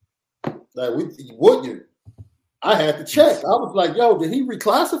 Wouldn't. I had to check. I was like, yo, did he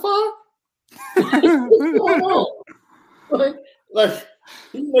reclassify? What's going on? Like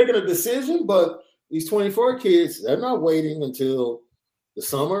he's making a decision, but these 24 kids, they're not waiting until the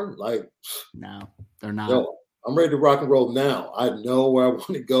summer. No, they're not. Yo, I'm ready to rock and roll now. I know where I want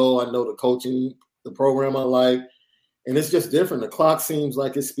to go. I know the coaching, the program I like, and it's just different. The clock seems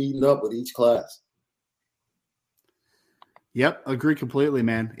like it's speeding up with each class. Yep, agree completely,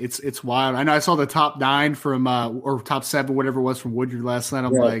 man. It's wild. I know I saw the top 9 from or top 7, whatever it was from Woodyard last night.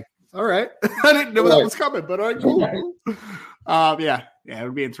 I'm like, all right. I didn't know that was coming, but all right, cool. Yeah, it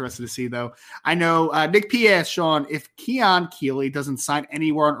would be interesting to see though. I know Nick P asked Sean, if Keon Keeley doesn't sign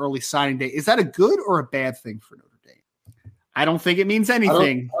anywhere on early signing day, is that a good or a bad thing for Notre Dame? I don't think it means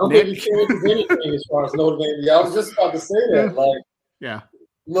anything. I don't think it changes anything as far as Notre Dame. Yeah, I was just about to say that.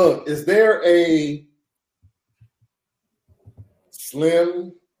 Look, is there a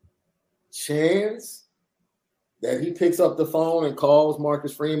slim chance that he picks up the phone and calls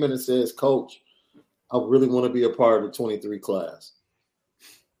Marcus Freeman and says, Coach, I really want to be a part of the 23 class?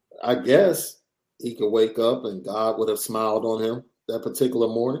 I guess he could wake up and God would have smiled on him that particular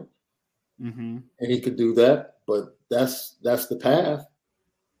morning. Mm-hmm. And he could do that, but that's the path.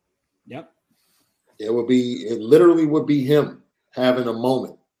 Yep. It literally would be him having a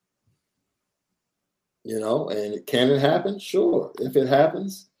moment. And can it happen? Sure. If it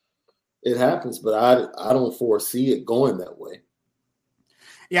happens, it happens. But I don't foresee it going that way.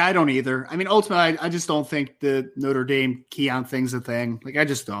 Yeah, I don't either. I mean, ultimately, I just don't think the Notre Dame Keon thing's a thing. Like, I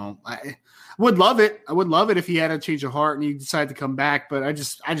just don't. I would love it. I would love it if he had a change of heart and he decided to come back, but I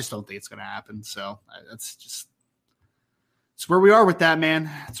just don't think it's going to happen. So it's where we are with that,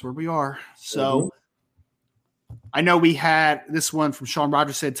 man. That's where we are. So I know we had this one from Sean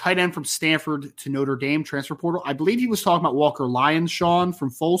Rogers said, tight end from Stanford to Notre Dame transfer portal. I believe he was talking about Walker Lyons, Sean, from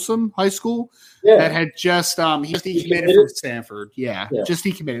Folsom High School. Yeah. That had just he just decommitted from Stanford. Yeah, just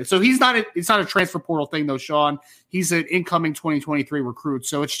decommitted. So it's not a transfer portal thing though, Sean. He's an incoming 2023 recruit.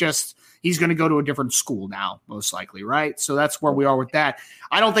 So it's just he's going to go to a different school now, most likely, right? So that's where we are with that.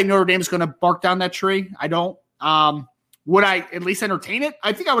 I don't think Notre Dame is going to bark down that tree. I don't. Would I at least entertain it?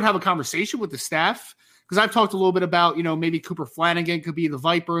 I think I would have a conversation with the staff. Because I've talked a little bit about, maybe Cooper Flanagan could be the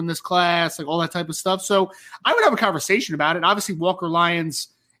Viper in this class, like all that type of stuff. So I would have a conversation about it. Obviously, Walker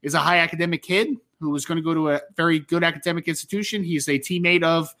Lyons is a high academic kid who is going to go to a very good academic institution. He's a teammate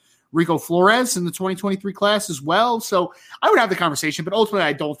of Rico Flores in the 2023 class as well. So I would have the conversation, but ultimately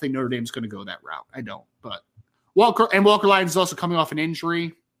I don't think Notre Dame is going to go that route. I don't. But Walker Lyons is also coming off an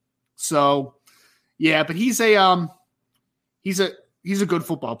injury. So, yeah, but he's a good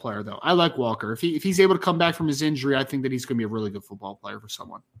football player, though. I like Walker. If he's able to come back from his injury, I think that he's going to be a really good football player for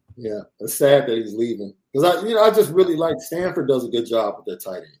someone. Yeah, it's sad that he's leaving because I just really like Stanford does a good job with their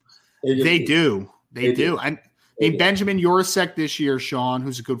tight end. They do. I mean, Benjamin Yorosek this year, Sean,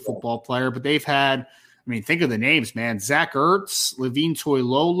 who's a good football player, but they've had. I mean, think of the names, man. Zach Ertz, Levine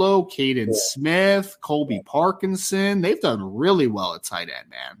Toilolo, Caden Smith, Colby Parkinson. They've done really well at tight end,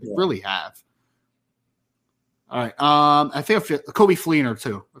 man. They really have. All right. I think Kobe Fleener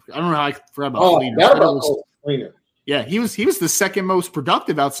too. I don't know how I forgot about Fleener. Yeah, he was the second most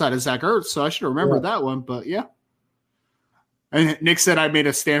productive outside of Zach Ertz, so I should have remembered that one. But yeah. And Nick said I made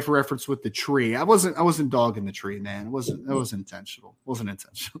a Stanford reference with the tree. I wasn't dogging the tree, man. It was intentional. Wasn't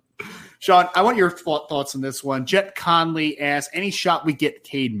intentional. Sean, I want your thoughts on this one. Jet Conley asked, any shot we get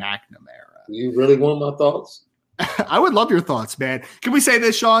Cade McNamara? You really want my thoughts? I would love your thoughts, man. Can we say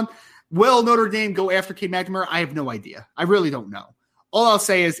this, Sean? Will Notre Dame go after Cade McNamara? I have no idea. I really don't know. All I'll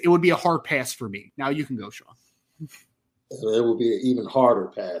say is it would be a hard pass for me. Now you can go, Sean. It would be an even harder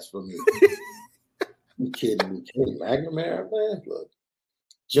pass for me. You kidding me? Cade McNamara, man? Look,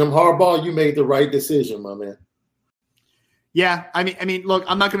 Jim Harbaugh, you made the right decision, my man. Yeah, I mean, look,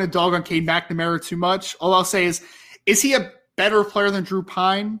 I'm not going to dog on Cade McNamara too much. All I'll say is he a better player than Drew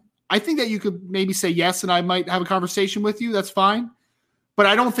Pine? I think that you could maybe say yes, and I might have a conversation with you. That's fine. But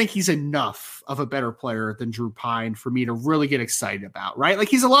I don't think he's enough of a better player than Drew Pine for me to really get excited about, right? Like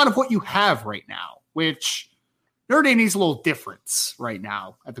he's a lot of what you have right now, which Notre Dame needs a little difference right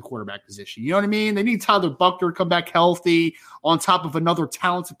now at the quarterback position. You know what I mean? They need Tyler Buckner to come back healthy on top of another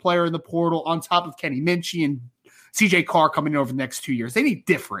talented player in the portal, on top of Kenny Minchie and CJ Carr coming in over the next 2 years. They need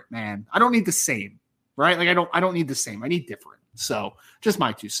different, man. I don't need the same, right? Like I don't need the same. I need different. So just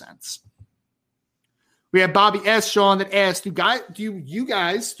my 2 cents. We have Bobby S. Sean that asked, do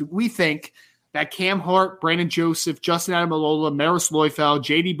we think that Cam Hart, Brandon Joseph, Justin Adamalola, Maris Loifel,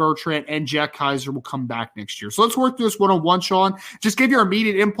 J.D. Bertrand, and Jack Kaiser will come back next year? So let's work through this one-on-one, Sean. Just give your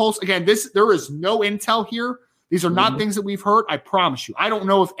immediate impulse. Again, there is no intel here. These are not things that we've heard. I promise you. I don't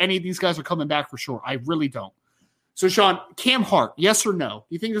know if any of these guys are coming back for sure. I really don't. So, Sean, Cam Hart, yes or no?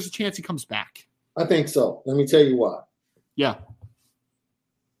 Do you think there's a chance he comes back? I think so. Let me tell you why. Yeah.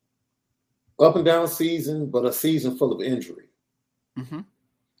 Up and down season, but a season full of injury. Mm-hmm.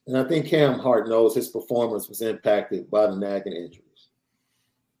 And I think Cam Hart knows his performance was impacted by the nagging injuries.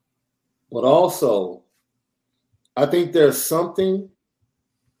 But also, I think there's something.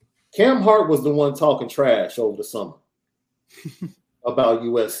 Cam Hart was the one talking trash over the summer about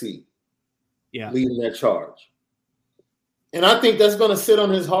USC leading that charge. And I think that's going to sit on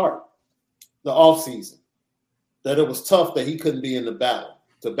his heart the offseason, that it was tough that he couldn't be in the battle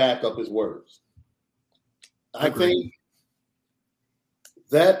to back up his words. I think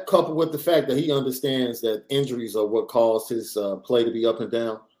that coupled with the fact that he understands that injuries are what caused his play to be up and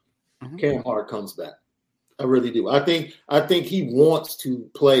down, Cam Hart comes back. I really do. I think he wants to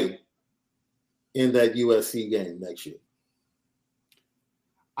play in that USC game next year.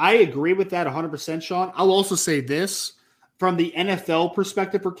 I agree with that 100%, Sean. I'll also say this. From the NFL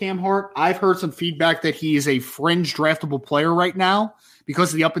perspective for Cam Hart, I've heard some feedback that he is a fringe draftable player right now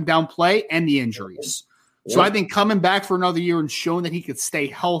because of the up and down play and the injuries. Yeah. So I think coming back for another year and showing that he could stay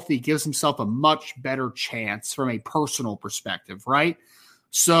healthy gives himself a much better chance from a personal perspective, right?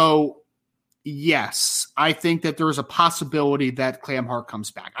 So yes, I think that there's a possibility that Cam Hart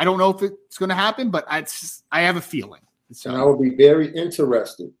comes back. I don't know if it's going to happen, but I have a feeling. So. And I would be very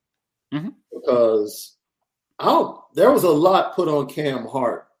interested because there was a lot put on Cam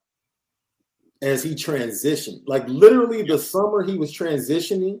Hart as he transitioned. Like literally the summer he was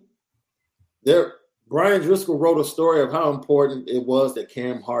transitioning, Brian Driscoll wrote a story of how important it was that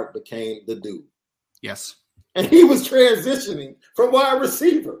Cam Hart became the dude. Yes. And he was transitioning from wide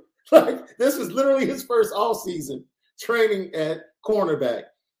receiver. Like this was literally his first offseason training at cornerback.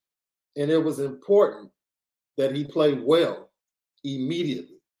 And it was important that he played well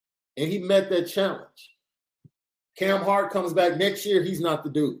immediately. And he met that challenge. Cam Hart comes back next year. He's not the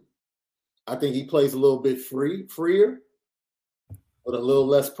dude. I think he plays a little bit freer, with a little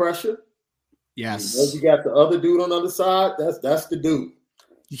less pressure. Yes. You got the other dude on the other side. That's the dude.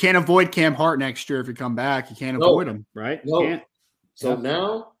 You can't avoid Cam Hart next year if you come back. You can't avoid him, right? No. So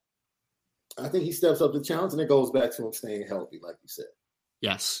now I think he steps up the challenge and it goes back to him staying healthy, like you said.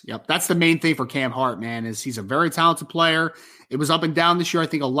 Yes. Yep. That's the main thing for Cam Hart, man, is he's a very talented player. It was up and down this year, I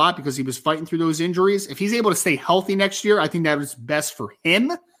think, a lot because he was fighting through those injuries. If he's able to stay healthy next year, I think that is best for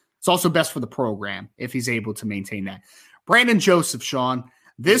him. It's also best for the program if he's able to maintain that. Brandon Joseph, Sean,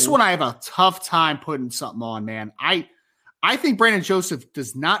 this one I have a tough time putting something on, man. I think Brandon Joseph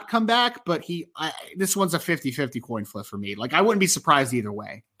does not come back, but this one's a 50-50 coin flip for me. Like, I wouldn't be surprised either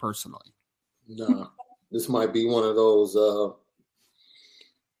way, personally. No, this might be one of those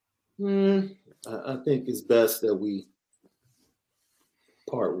I think it's best that we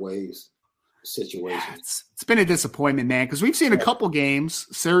part ways situation. Yeah, it's been a disappointment, man, because we've seen a couple games,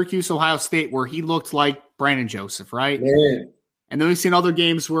 Syracuse, Ohio State, where he looked like Brandon Joseph, right? Man. And then we've seen other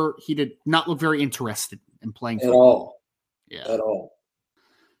games where he did not look very interested in playing at football. all. Yeah. At all.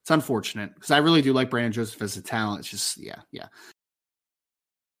 It's unfortunate because I really do like Brandon Joseph as a talent. It's just, yeah.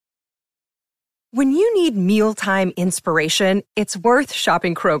 When you need mealtime inspiration, it's worth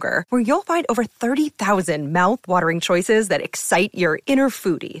shopping Kroger, where you'll find over 30,000 mouth-watering choices that excite your inner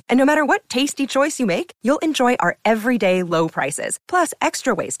foodie. And no matter what tasty choice you make, you'll enjoy our everyday low prices, plus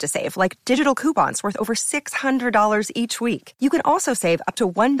extra ways to save, like digital coupons worth over $600 each week. You can also save up to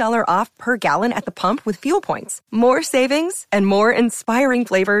 $1 off per gallon at the pump with fuel points. More savings and more inspiring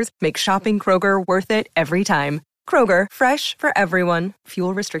flavors make shopping Kroger worth it every time. Kroger, fresh for everyone.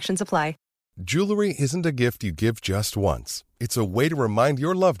 Fuel restrictions apply. Jewelry isn't a gift you give just once. It's a way to remind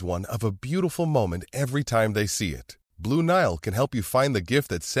your loved one of a beautiful moment every time they see it. Blue Nile can help you find the gift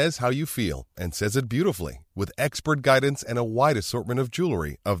that says how you feel and says it beautifully, with expert guidance and a wide assortment of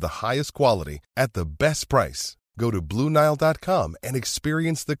jewelry of the highest quality at the best price. Go to BlueNile.com and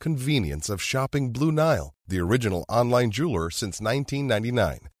experience the convenience of shopping Blue Nile, the original online jeweler since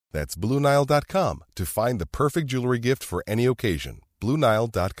 1999. That's BlueNile.com to find the perfect jewelry gift for any occasion.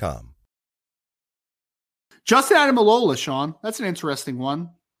 BlueNile.com. Justin Ademilola, Sean. That's an interesting one.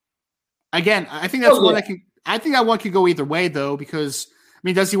 Again, I think that's one that can. I think that one could go either way, though, because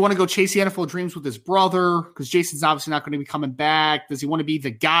does he want to go chase the NFL dreams with his brother? Because Jason's obviously not going to be coming back. Does he want to be the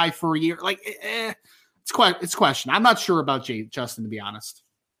guy for a year? It's a question. I'm not sure about Justin, to be honest.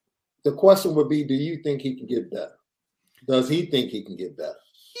 The question would be: do you think he can get better? Does he think he can get better?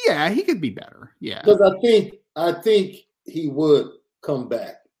 Yeah, he could be better. Yeah, because I think he would come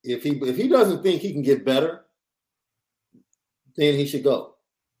back if he doesn't think he can get better. Then he should go.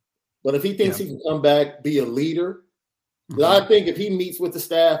 But if he thinks he can come back, be a leader, I think if he meets with the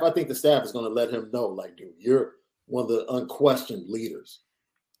staff, I think the staff is going to let him know, like, dude, you're one of the unquestioned leaders.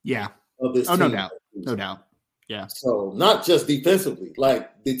 Yeah. Of this team. No doubt. No doubt. Yeah. So not just defensively,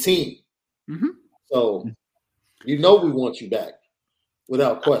 like the team. Mm-hmm. So we want you back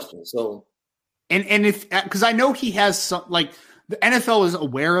without question. So and if because I know he has some, like, the NFL is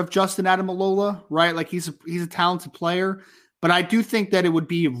aware of Justin Ademilola, right? Like he's a talented player. But I do think that it would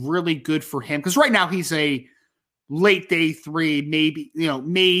be really good for him because right now he's a late day 3,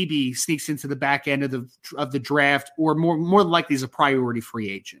 maybe sneaks into the back end of the draft, or more than likely he's a priority free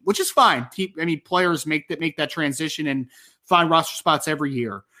agent, which is fine. Players make that transition and find roster spots every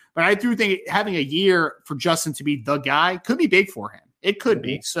year. But I do think having a year for Justin to be the guy could be big for him. It could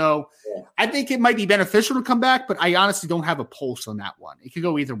be. So I think it might be beneficial to come back, but I honestly don't have a pulse on that one. It could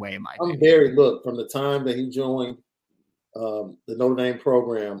go either way in my opinion. From the time that he joined the Notre Dame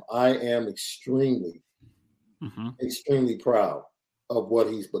program, I am extremely proud of what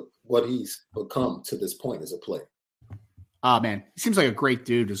he's become to this point as a player. Oh, man, he seems like a great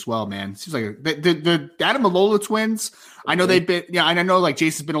dude as well, man. Seems like the Adam Malola twins. I know they've been, and I know like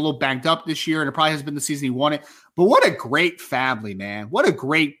Jason's been a little banged up this year, and it probably has been the season he wanted. But what a great family, man! What a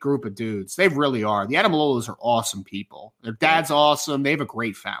great group of dudes. They really are. The Adam Malolas are awesome people. Their dad's awesome. They have a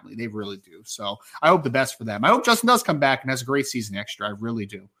great family. They really do. So I hope the best for them. I hope Justin does come back and has a great season next year. I really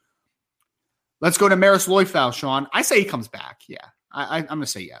do. Let's go to Marist Loifau, Sean. I say he comes back. Yeah, I'm going to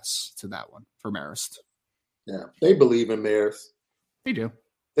say yes to that one for Marist. Yeah, they believe in Marist. They do.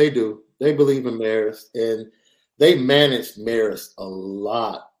 They do. They believe in Marist, and they managed Marist a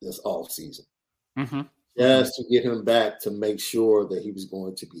lot this offseason. Mm-hmm. Just to get him back to make sure that he was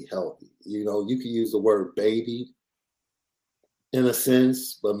going to be healthy. You know, you could use the word baby in a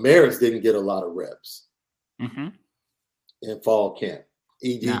sense, but Marist didn't get a lot of reps in fall camp.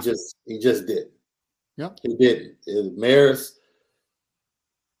 He just didn't. Yep. He didn't. Marist,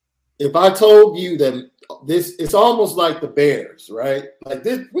 if I told you that it's almost like the Bears, right? Like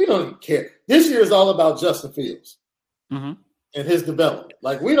this, we don't care. This year is all about Justin Fields and his development.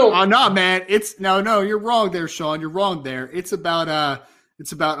 Like we don't. Oh no, man! It's no. You're wrong there, Sean. You're wrong there. It's about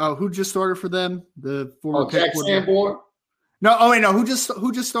who just started for them? The former Jack Sanborn. No, no. Who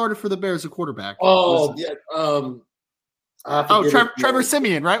just started for the Bears? A quarterback. Oh yeah. Trevor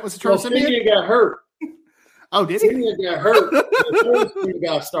Siemian, right? Was it Trevor Siemian? Siemian got hurt. Oh, did he? Siemian got hurt. The first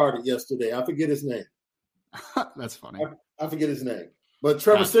got started yesterday. I forget his name. That's funny. I forget his name. But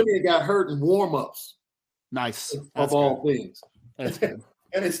Trevor Siemian got hurt in warm-ups. Nice. Of all things. That's good.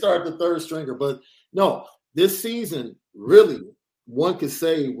 And it started the third stringer. But no, this season, really, one could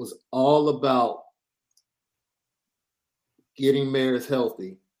say was all about getting Marist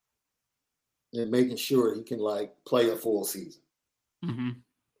healthy and making sure he can play a full season. And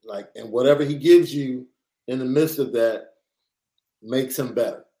whatever he gives you in the midst of that makes him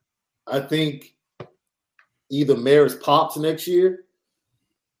better. I think either Marist pops next year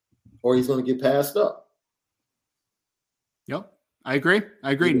or he's going to get passed up. Yep. I agree.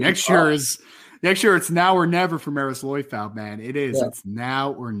 Next year it's now or never for Marist Loifau, man. It is. Yeah. It's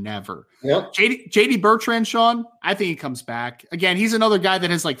now or never. Yep. JD Bertrand, Sean, I think he comes back. Again, he's another guy that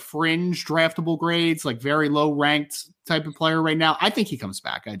has fringe draftable grades, very low ranked type of player right now. I think he comes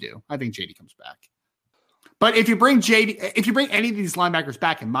back. I do. I think JD comes back. But if you bring any of these linebackers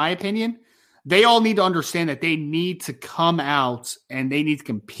back, in my opinion, they all need to understand that they need to come out and they need to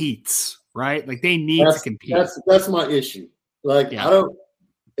compete, right? They need to compete. That's my issue.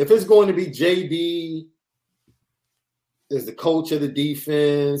 If it's going to be JD is the coach of the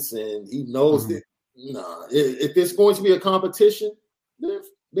defense and he knows that, if it's going to be a competition,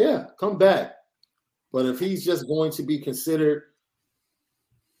 then come back. But if he's just going to be considered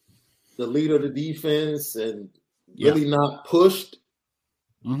the leader of the defense and really not pushed,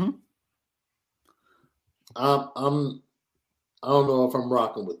 I don't know if I'm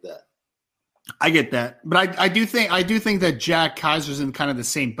rocking with that. I get that, but I do think that Jack Kaiser's in kind of the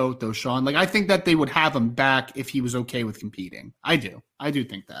same boat though, Sean. I think that they would have him back if he was okay with competing. I do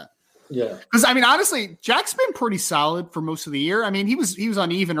think that. Yeah, because honestly, Jack's been pretty solid for most of the year. He was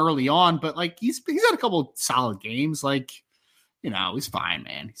uneven early on, but he's had a couple solid games. He's fine,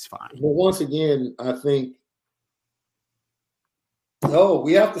 man. He's fine. But once again, I think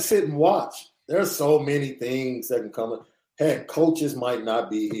we have to sit and watch. There's so many things that can come. Heck, coaches might not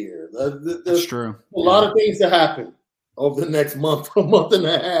be here. That's true. A lot of things that happen over the next month, a month and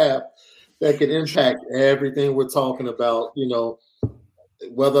a half, that could impact everything we're talking about.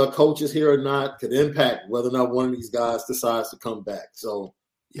 Whether a coach is here or not could impact whether or not one of these guys decides to come back. So,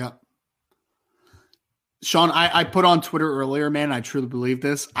 yeah. Sean, I put on Twitter earlier, man, I truly believe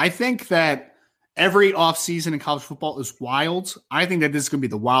this. I think that every offseason in college football is wild. I think that this is going to be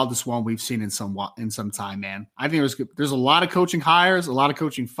the wildest one we've seen in some time, man. I think there's a lot of coaching hires, a lot of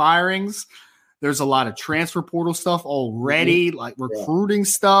coaching firings. There's a lot of transfer portal stuff already, recruiting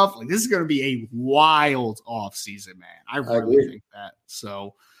stuff. This is going to be a wild offseason, man. I really think that.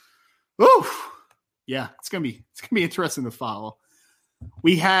 So, it's going to be interesting to follow.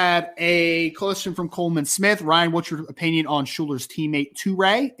 We had a question from Coleman Smith. Ryan, what's your opinion on Schuler's teammate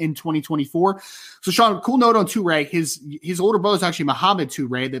Toure in 2024? So, Sean, cool note on Toure. His older brother is actually Mohamed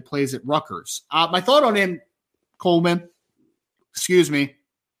Toure that plays at Rutgers. My thought on him, Coleman,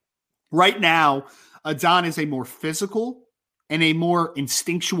 right now, Adon is a more physical and a more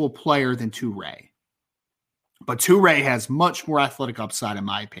instinctual player than Toure. But Toure has much more athletic upside, in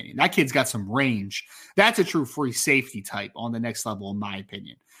my opinion. That kid's got some range. That's a true free safety type on the next level, in my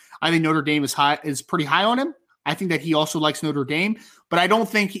opinion. I think Notre Dame is pretty high on him. I think that he also likes Notre Dame, but I don't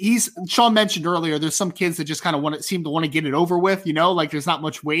think Sean mentioned earlier, there's some kids that just kind of seem to want to get it over with, like there's not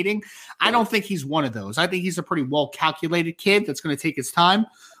much waiting. I don't think he's one of those. I think he's a pretty well-calculated kid that's going to take his time,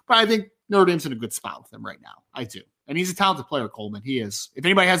 but I think Notre Dame's in a good spot with him right now. I do. And he's a talented player, Coleman. He is. If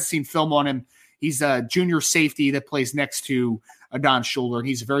anybody hasn't seen film on him, he's a junior safety that plays next to Adon Schuler, and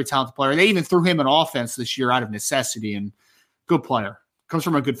he's a very talented player. They even threw him an offense this year out of necessity, and good player. Comes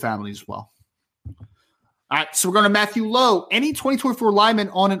from a good family as well. All right, so we're going to Matthew Lowe. Any 2024 lineman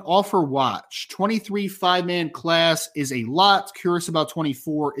on an offer watch? 23 5-man class is a lot. Curious about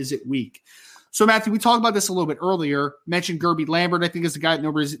 24. Is it weak? So, Matthew, we talked about this a little bit earlier. Mentioned Gerby Lambert, I think, is the guy that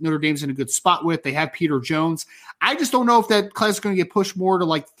Notre Dame's in a good spot with. They have Peter Jones. I just don't know if that class is going to get pushed more to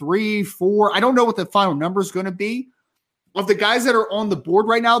like 3, 4. I don't know what the final number is going to be. Of the guys that are on the board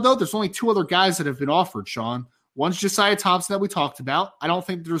right now, though, there's only 2 other guys that have been offered, Sean. One's Josiah Thompson that we talked about. I don't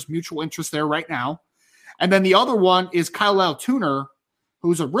think there's mutual interest there right now. And then the other one is Kyle Altuner,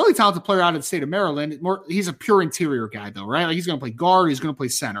 who's a really talented player out of the state of Maryland. He's a pure interior guy, though, right? Like he's going to play guard. He's going to play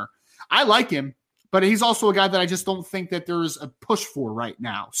center. I like him, but he's also a guy that I just don't think that there's a push for right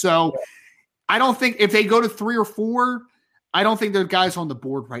now. So I don't think if they go to 3 or 4, I don't think there are guys on the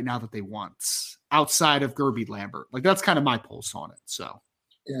board right now that they want outside of Gerby Lambert. Like that's kind of my pulse on it. So,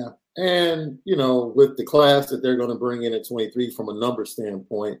 yeah. And, with the class that they're going to bring in at 23 from a number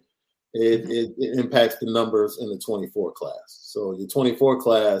standpoint, it impacts the numbers in the 24 class. So your 24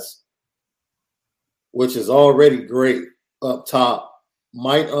 class, which is already great up top,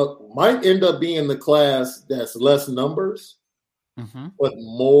 might end up being the class that's less numbers, but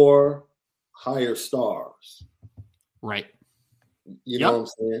more higher stars. Right. You know what I'm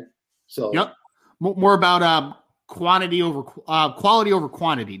saying? So more about quality over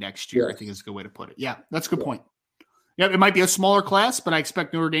quantity next year. I think is a good way to put it. Yeah, that's a good point. Yeah, it might be a smaller class, but I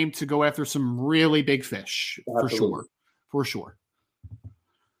expect Notre Dame to go after some really big fish for sure.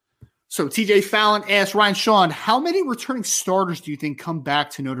 So TJ Fallon asked Ryan Sean, how many returning starters do you think come back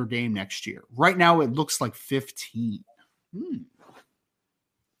to Notre Dame next year? Right now, it looks like 15.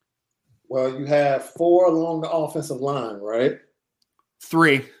 Well, you have 4 along the offensive line, right?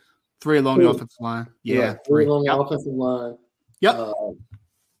 3 along the offensive line. Yeah, 3 along the offensive line. Yep.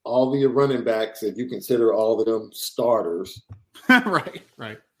 All of your running backs, if you consider all of them starters. Right.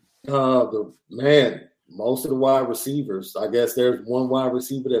 Most of the wide receivers, I guess there's one wide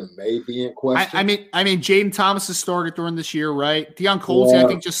receiver that may be in question. I mean, Jaden Thomas has started during this year, right? Deion Colsey, I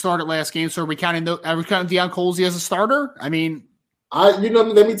think, just started last game. So are we counting Deion Colsey as a starter? I mean, let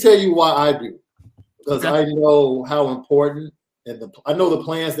me tell you why I do. Because I know how important, and I know the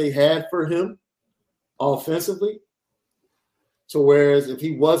plans they had for him offensively. So whereas if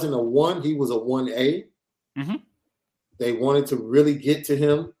he wasn't a 1, he was a 1A. They wanted to really get to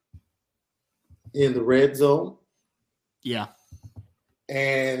him in the red zone. Yeah.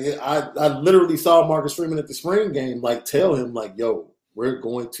 And I literally saw Marcus Freeman at the spring game, tell him, yo, we're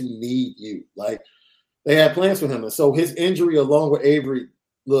going to need you. They had plans for him. And so his injury along with Avery,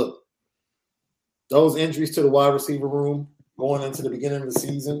 look, those injuries to the wide receiver room going into the beginning of the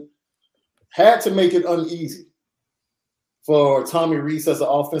season had to make it uneasy for Tommy Rees as the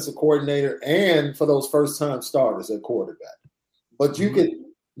offensive coordinator and for those first-time starters at quarterback. But you could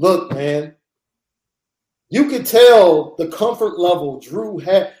 – look, man, you could tell the comfort level Drew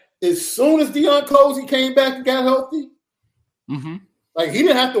had as soon as Deion Colsey came back and got healthy. He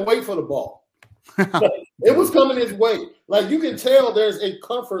didn't have to wait for the ball. It was coming his way. You can tell there's a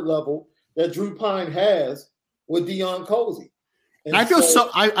comfort level that Drew Pine has with Deion Colsey. And I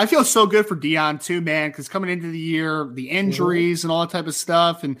feel so good for Deion too, man, because coming into the year, the injuries and all that type of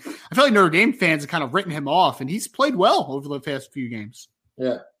stuff. And I feel like Notre Dame fans have kind of written him off, and he's played well over the past few games.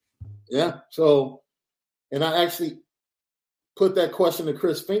 Yeah. Yeah. So, and I actually put that question to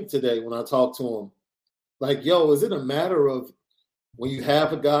Chris Fink today when I talked to him. Is it a matter of when you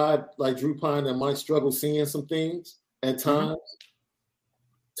have a guy like Drew Pine that might struggle seeing some things at times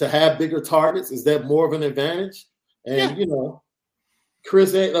to have bigger targets? Is that more of an advantage? And,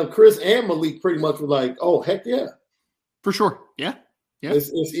 Chris and Malik pretty much were like, oh, heck yeah. For sure. Yeah.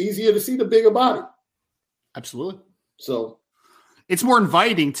 It's easier to see the bigger body. Absolutely. So it's more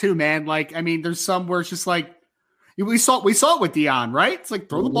inviting too, man. There's some where it's just we saw it with Deion, right? It's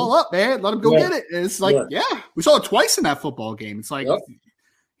throw the ball up, man. Let him go get it. And it's we saw it twice in that football game. It's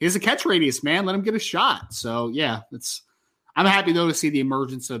here's a catch radius, man. Let him get a shot. So I'm happy though to see the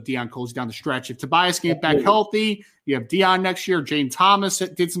emergence of Deion Colsey down the stretch. If Tobias gets back healthy, you have Deion next year. Jane Thomas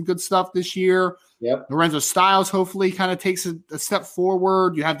did some good stuff this year. Yep. Lorenzo Styles hopefully kind of takes a step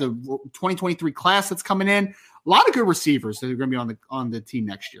forward. You have the 2023 class that's coming in. A lot of good receivers that are going to be on the team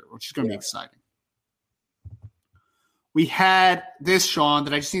next year, which is going to be exciting. we had this, Sean,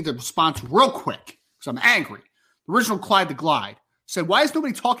 that I just need to respond to real quick because I'm angry. The original Clyde the Glide said, why is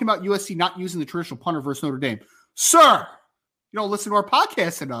nobody talking about USC not using the traditional punter versus Notre Dame? Sir, you don't listen to our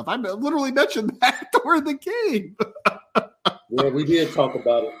podcast enough. I literally mentioned that during the game. Yeah, we did talk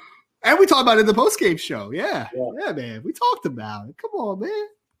about it. And we talked about it in the postgame show. Yeah, man. We talked about it. Come on, man.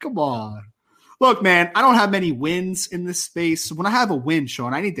 Come on. Look, man, I don't have many wins in this space. So when I have a win,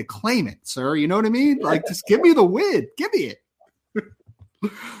 Sean, I need to claim it, sir. You know what I mean? Like, just give me the win. Give me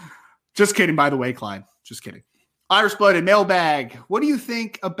it. Just kidding, by the way, Clyde. Just kidding. Irish Blooded Mailbag. What do you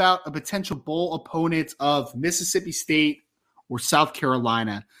think about a potential bowl opponent of Mississippi State or South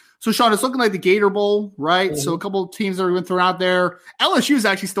Carolina? So, Sean, it's looking like the Gator Bowl, right? Mm-hmm. So a couple of teams that are going to throw out there. LSU is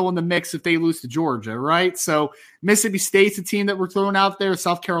actually still in the mix if they lose to Georgia, right? So Mississippi State's a team that we're throwing out there,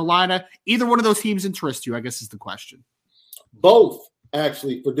 South Carolina. Either one of those teams interest you, I guess is the question. Both,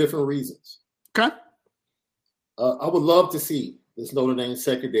 actually, for different reasons. Okay. I would love to see this Notre Dame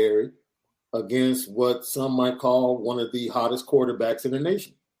secondary against what some might call one of the hottest quarterbacks in the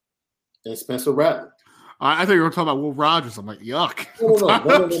nation, and Spencer Rattler. I thought you were talking about Will Rogers. I'm like, yuck.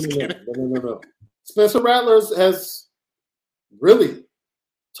 No. Spencer Rattler has really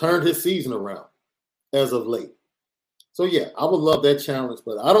turned his season around as of late. So, yeah, I would love that challenge.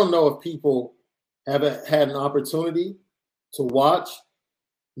 But I don't know if people haven't had an opportunity to watch.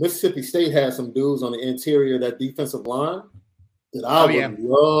 Mississippi State has some dudes on the interior of that defensive line that I would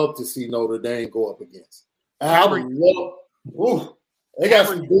love to see Notre Dame go up against. I would love – they got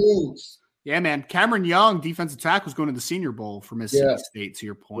some dudes. Yeah, man. Cameron Young, defensive tackle, was going to the Senior Bowl for Mississippi State, to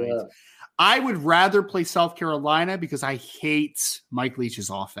your point. Yeah. I would rather play South Carolina because I hate Mike Leach's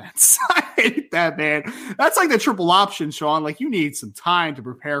offense. I hate that, man. That's like the triple option, Sean. Like, you need some time to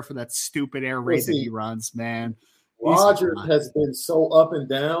prepare for that stupid air raid that he runs, man. Rodgers has been so up and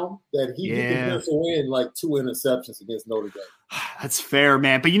down that he can pencil in like 2 interceptions against Notre Dame. That's fair,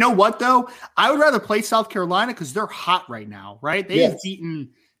 man. But you know what, though? I would rather play South Carolina because they're hot right now, right? They have beaten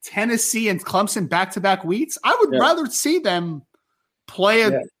Tennessee and Clemson back-to-back weeks. I would rather see them play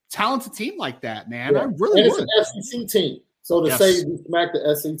a talented team like that, man. I really would. It's an SEC team. So to say we smack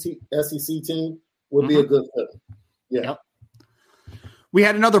the SEC team would be a good fit. Yeah. Yep. We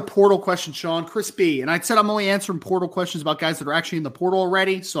had another portal question, Sean. Chris B. And I said I'm only answering portal questions about guys that are actually in the portal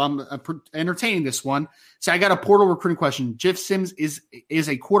already, so I'm entertaining this one. So I got a portal recruiting question. Jeff Sims is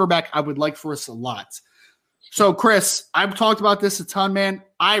a quarterback I would like for us a lot. So, Chris, I've talked about this a ton, man.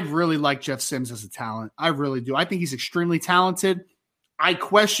 I really like Jeff Sims as a talent. I really do. I think he's extremely talented. I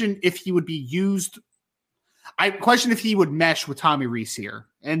question if he would be used. I question if he would mesh with Tommy Rees here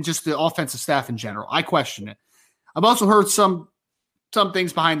and just the offensive staff in general. I question it. I've also heard some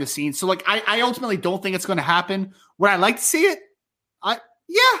things behind the scenes. So, like, I ultimately don't think it's going to happen. Would I like to see it? I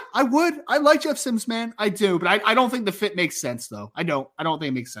would. I like Jeff Sims, man. I do. But I don't think the fit makes sense, though. I don't think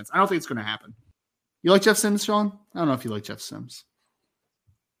it makes sense. I don't think it's going to happen. You like Jeff Sims, Sean? I don't know if you like Jeff Sims.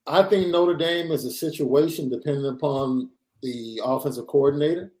 I think Notre Dame is a situation depending upon the offensive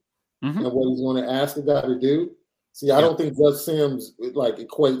coordinator and what he's going to ask the guy to do. See, I don't think Jeff Sims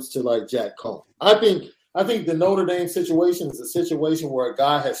equates to like Jack Cohn. I think the Notre Dame situation is a situation where a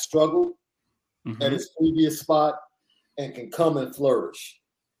guy has struggled at his previous spot and can come and flourish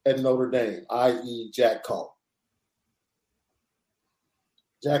at Notre Dame, i.e. Jack Cohn.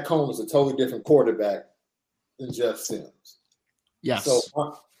 Jack Cohn is a totally different quarterback than Jeff Sims. Yes.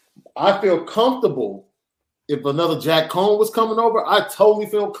 So I feel comfortable if another Jack Cohn was coming over. I totally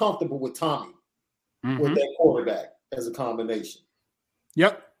feel comfortable with Tommy with that quarterback as a combination.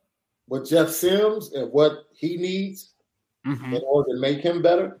 Yep. With Jeff Sims and what he needs in order to make him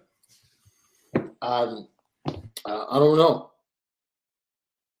better, I don't know.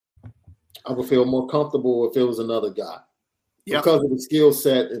 I would feel more comfortable if it was another guy. Because of the skill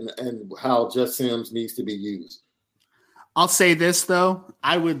set and how Jeff Sims needs to be used. I'll say this, though.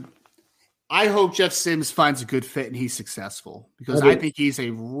 I hope Jeff Sims finds a good fit and he's successful because I think he's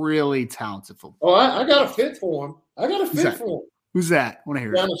a really talented footballer. Oh, I got a fit for him. Who's that? I want to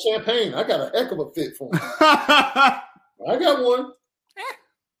hear it. Down in Champaign. I got a heck of a fit for him. I got one.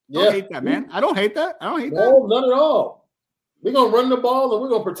 Don't hate that, man. I don't hate that. No, none at all. We're going to run the ball and we're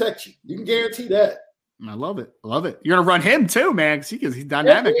going to protect you. You can guarantee that. I love it. You're going to run him too, man, because he's a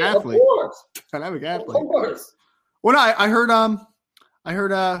dynamic athlete. Of course. Dynamic athlete. Of course. Well, no, I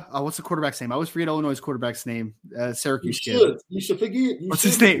heard what's the quarterback's name? I always forget Illinois' quarterback's name. Syracuse kid. You should forget. What's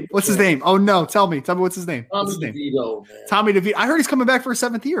his name? Oh no, tell me what's his name. Tommy DeVito, man. Tommy DeVito. I heard he's coming back for a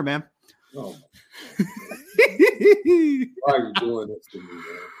 7th year, man. Oh, why are you doing this to me, man?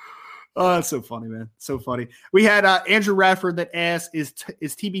 Oh, that's so funny, man. So funny. We had Andrew Radford that asked, is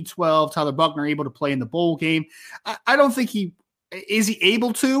TB12 Tyler Buckner able to play in the bowl game? I don't think is he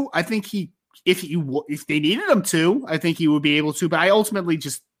able to? I think if they needed him to, I think he would be able to, but I ultimately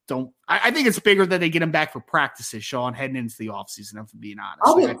just don't. I think it's bigger that they get him back for practices, Sean, heading into the offseason, if I'm being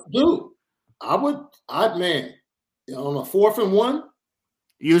honest. Man, on a 4th and 1.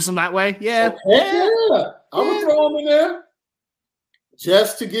 Use them that way? Yeah. Yeah. I would throw them in there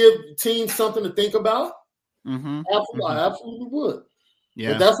just to give teams something to think about. Mm-hmm. Absolutely, I absolutely would.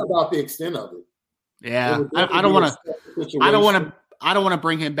 Yeah. But that's about the extent of it. Yeah. I don't want to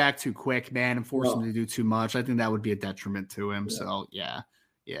bring him back too quick, man, and force him to do too much. I think that would be a detriment to him. Yeah. So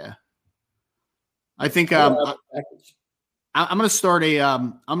yeah. I think I'm going to start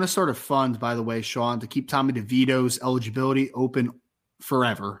a fund, by the way, Sean, to keep Tommy DeVito's eligibility open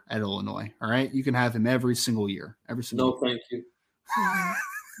forever at Illinois. All right, you can have him every single year. No, thank you.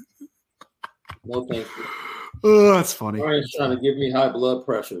 No, thank you. Oh, that's funny. Brian's trying to give me high blood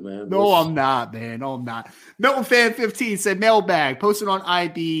pressure, man. No, I'm not, man. No, I'm not. Milton Fan 15 said mailbag posted on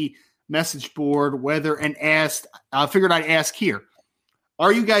IB message board and asked. Figured I'd ask here.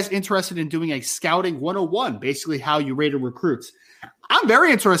 Are you guys interested in doing a scouting 101? Basically, how you rated recruits. I'm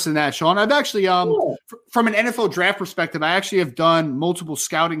very interested in that, Sean. I've actually, from an NFL draft perspective, I actually have done multiple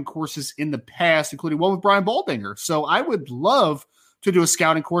scouting courses in the past, including one with Brian Baldinger. So I would love to do a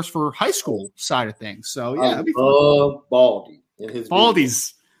scouting course for high school side of things. So yeah, I love Baldy and his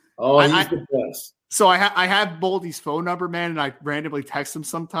Baldy's. Oh, he's the best. So I have Baldy's phone number, man, and I randomly text him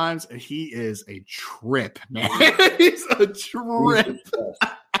sometimes, and he is a trip, man. He's a trip.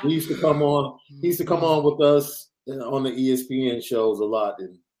 He used to come on. He used to come on with us on the ESPN shows a lot,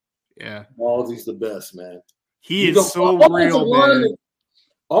 and yeah, Baldy's the best, man. He is so real, man.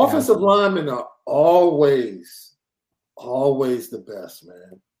 Offensive linemen are always the best,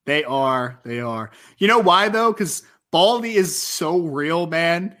 man. They are. You know why though? Because Baldy is so real,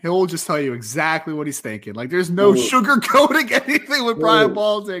 man. He'll just tell you exactly what he's thinking. Like, there's no sugarcoating anything with Brian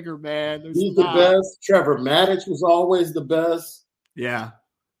Baldinger, man. He's the best. Trevor Maddich was always the best. Yeah.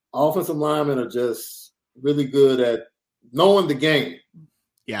 Offensive linemen are just really good at knowing the game.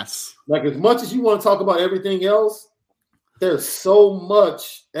 Yes. Like, as much as you want to talk about everything else, there's so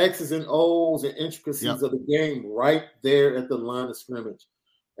much X's and O's and intricacies of the game right there at the line of scrimmage.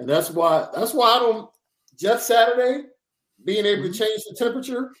 And that's why I don't – Jeff Saturday being able to change the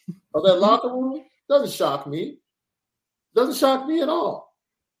temperature of that locker room doesn't shock me. Doesn't shock me at all.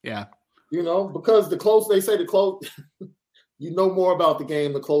 Yeah. Because you know more about the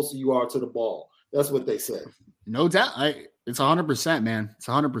game the closer you are to the ball. That's what they say. No doubt. It's 100%, man. It's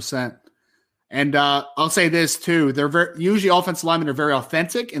 100%. And I'll say this too. They're usually offensive linemen are very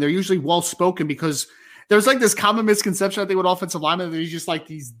authentic, and they're usually well-spoken because there's like this common misconception, I think, with offensive linemen. They're just like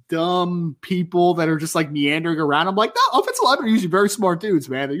these dumb people that are just like meandering around. I'm like, no, offensive linemen are usually very smart dudes,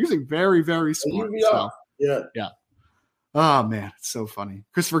 man. They're usually very, very smart. Yeah. Oh, man, it's so funny.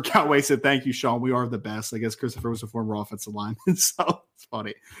 Christopher Cowway said, thank you, Sean. We are the best. I guess Christopher was a former offensive lineman, so it's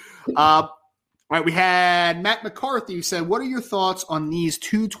funny. All right, we had Matt McCarthy who said, what are your thoughts on these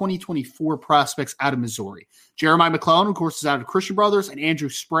two 2024 prospects out of Missouri? Jeremiah McClellan, of course, is out of Christian Brothers, and Andrew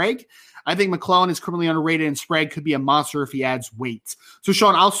Sprague. I think McClellan is criminally underrated, and Sprague could be a monster if he adds weight. So,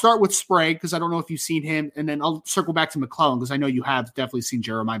 Sean, I'll start with Sprague because I don't know if you've seen him, and then I'll circle back to McClellan because I know you have definitely seen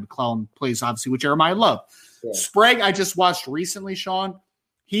Jeremiah McClellan plays, obviously, with Jeremiah Love. Yeah. Sprague, I just watched recently, Sean.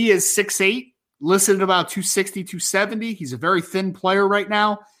 He is 6'8", listed at about 260, 270. He's a very thin player right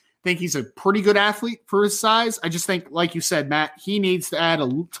now. I think he's a pretty good athlete for his size. I just think, like you said, Matt, he needs to add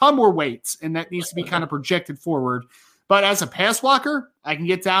a ton more weights, and that needs to be kind of projected forward. But as a pass blocker, I can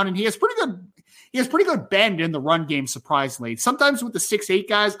get down, and he has pretty good bend in the run game, surprisingly. Sometimes with the 6'8"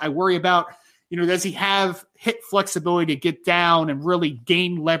 guys, I worry about, does he have hip flexibility to get down and really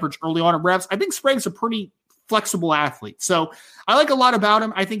gain leverage early on in reps? I think Sprague's a pretty flexible athlete. So I like a lot about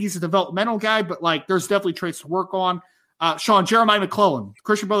him. I think he's a developmental guy, but there's definitely traits to work on. Sean, Jeremiah McClellan,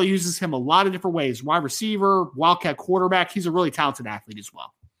 Christian Brother uses him a lot of different ways. Wide receiver, wildcat quarterback. He's a really talented athlete as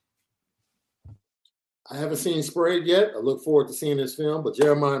well. I haven't seen Sprague yet. I look forward to seeing this film, but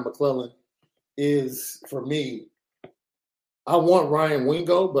Jeremiah McClellan is, for me, I want Ryan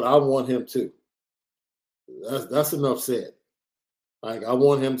Wingo, but I want him too. That's enough said. I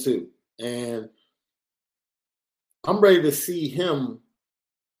want him too. And I'm ready to see him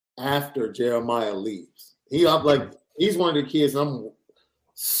after Jeremiah leaves. He's one of the kids I'm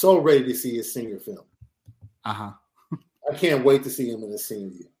so ready to see his senior film. I can't wait to see him in his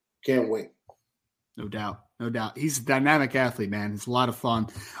senior year. Can't wait. No doubt. No doubt. He's a dynamic athlete, man. It's a lot of fun.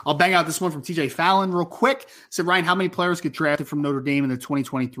 I'll bang out this one from TJ Fallon real quick. Said, Ryan, how many players get drafted from Notre Dame in the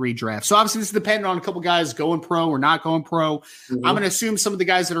 2023 draft? So obviously this is dependent on a couple guys going pro or not going pro. Mm-hmm. I'm going to assume some of the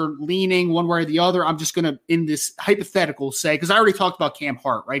guys that are leaning one way or the other, I'm just going to, in this hypothetical, say, because I already talked about Cam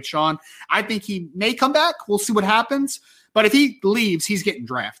Hart, right, Sean? I think he may come back. We'll see what happens. But if he leaves, he's getting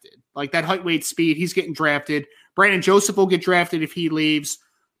drafted. Like that height, weight, speed, he's getting drafted. Brandon Joseph will get drafted if he leaves.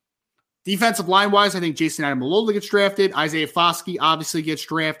 Defensive line-wise, I think Jason Adamalola gets drafted. Isaiah Foskey obviously gets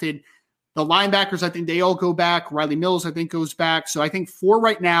drafted. The linebackers, I think they all go back. Riley Mills, I think, goes back. So I think 4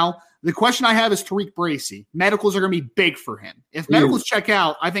 right now. The question I have is Tariq Bracy. Medicals are going to be big for him. If medicals check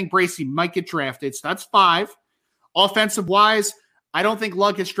out, I think Bracy might get drafted. So that's 5. Offensive-wise, I don't think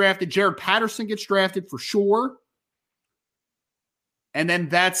Luck gets drafted. Jared Patterson gets drafted for sure. And then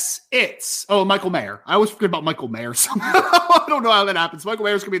that's it. Oh, Michael Mayer. I always forget about Michael Mayer somehow. I don't know how that happens. Michael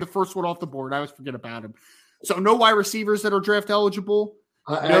Mayer's going to be the first one off the board. I always forget about him. So no wide receivers that are draft eligible.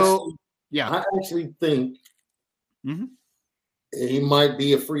 I actually think he might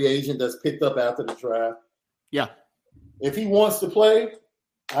be a free agent that's picked up after the draft. Yeah. If he wants to play,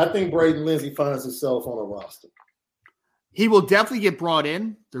 I think Braden Lindsey finds himself on a roster. He will definitely get brought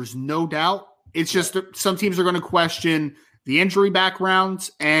in. There's no doubt. It's just some teams are going to question the injury backgrounds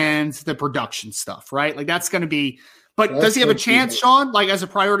and the production stuff, right? Like that's going to be, but does he have a chance, Sean, like as a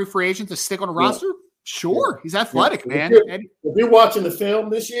priority free agent to stick on a roster? Sure. He's athletic, man. If you're watching the film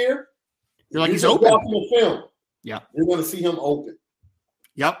this year, you're like, he's open. Watching the film. Yeah. You're going to see him open.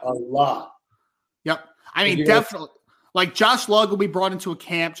 Yep. A lot. Yep. I mean, definitely. Like Josh Lugg will be brought into a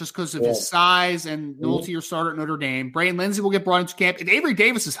camp just because of his size and multi-year starter at Notre Dame. Braden Lindsey will get brought into camp. If Avery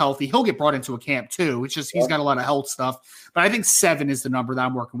Davis is healthy, he'll get brought into a camp too. It's just he's got a lot of health stuff. But I think 7 is the number that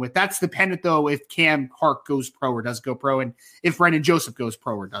I'm working with. That's dependent, though, if Cam Hart goes pro or does go pro, and if Brandon Joseph goes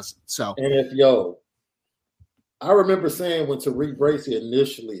pro or doesn't. So, and I remember saying when Tariq Bracy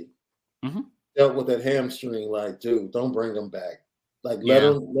initially dealt with that hamstring, like, dude, don't bring him back. Like, let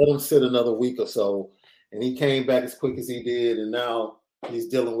him sit another week or so. And he came back as quick as he did, and now he's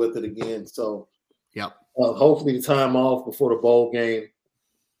dealing with it again. So, hopefully the time off before the bowl game,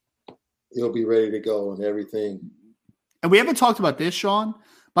 he'll be ready to go and everything. And we haven't talked about this, Sean,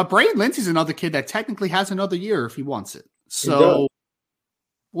 but Braden Lindsey's another kid that technically has another year if he wants it. So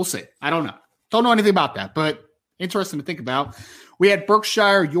we'll see. I don't know. Don't know anything about that, but interesting to think about. We had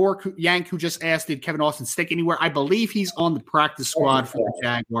Berkshire Yank who just asked, did Kevin Austin stick anywhere? I believe he's on the practice squad for the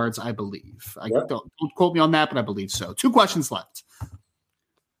Jaguars, I believe. Don't quote me on that, but I believe so. 2 questions left.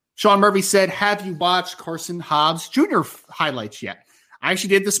 Sean Murphy said, have you watched Carson Hobbs Jr. highlights yet? I actually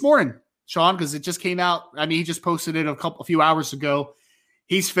did this morning, Sean, because it just came out. I mean, he just posted it a few hours ago.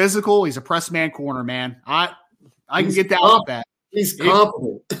 He's physical. He's a press man corner, man. I can get down with that. He's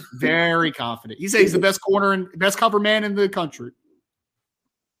confident. Very confident. He said he's the best corner and best cover man in the country.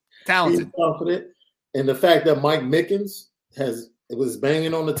 Talented. He's confident. And the fact that Mike Mickens was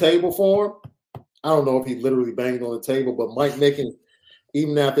banging on the table for him. I don't know if he literally banged on the table, but Mike Mickens,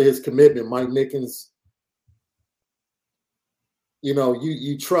 even after his commitment, Mike Mickens,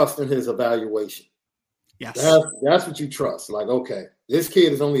 you trust in his evaluation. Yes. That's what you trust. Like, okay, this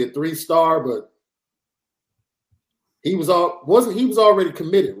kid is only a 3-star, but he was already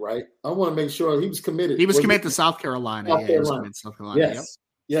committed, right? I want to make sure he was committed. He was committed to South Carolina. South Carolina. Yes.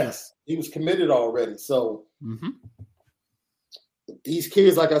 Yes. He was committed already. So these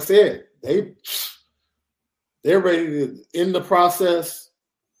kids, like I said, they're ready to end the process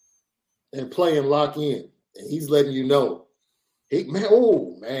and play and lock in. And he's letting you know.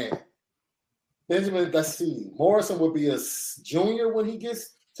 Man. Benjamin, let's see. Morrison would be a junior when he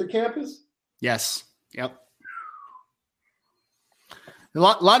gets to campus? Yes. Yep. A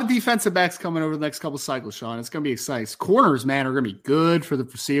lot of defensive backs coming over the next couple of cycles, Sean. It's going to be exciting. Corners, man, are going to be good for the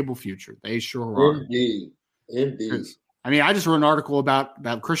foreseeable future. They sure are. Indeed. I mean, I just wrote an article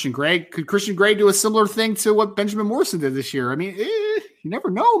about Christian Gray. Could Christian Gray do a similar thing to what Benjamin Morrison did this year? I mean, you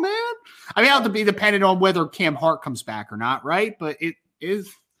never know, man. I mean, I'll have to be dependent on whether Cam Hart comes back or not, right? But it is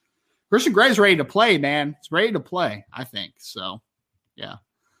 – Christian Gray's ready to play, man. It's ready to play, I think. So, yeah.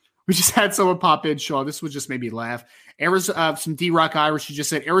 We just had someone pop in, Sean. This would just made me laugh. Some D-Rock Irish who just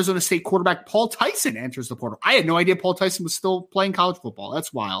said Arizona State quarterback Paul Tyson enters the portal. I had no idea Paul Tyson was still playing college football.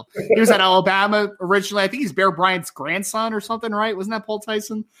 That's wild. He was at Alabama originally. I think he's Bear Bryant's grandson or something, right? Wasn't that Paul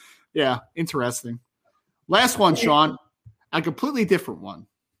Tyson? Yeah, interesting. Last one, Sean. A completely different one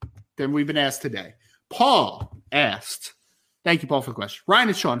than we've been asked today. Paul asked, thank you, Paul, for the question. Ryan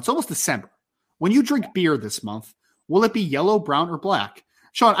and Sean, it's almost December. When you drink beer this month, will it be yellow, brown, or black?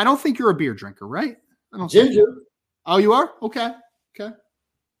 Sean, I don't think you're a beer drinker, right? I don't Ginger. Oh, you are? Okay.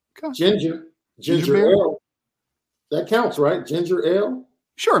 Ginger ale. That counts, right? Ginger ale?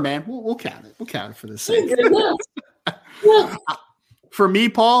 Sure, man. We'll count it. We'll count it for the sake. Yeah. For me,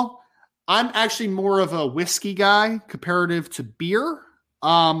 Paul, I'm actually more of a whiskey guy comparative to beer.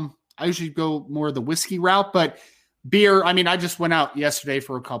 I usually go more of the whiskey route, but beer, I mean, I just went out yesterday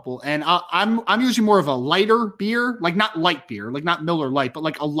for a couple, and I'm usually more of a lighter beer, like not light beer, like not Miller Lite, but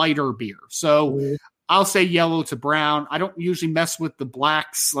like a lighter beer. So I'll say yellow to brown. I don't usually mess with the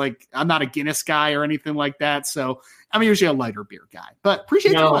blacks. Like I'm not a Guinness guy or anything like that. So I'm usually a lighter beer guy, but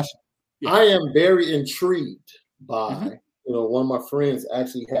appreciate the question. Yeah. I am very intrigued by, one of my friends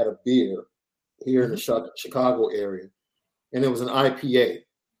actually had a beer here in the Chicago area, and it was an IPA.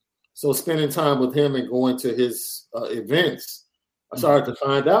 So spending time with him and going to his events, I started to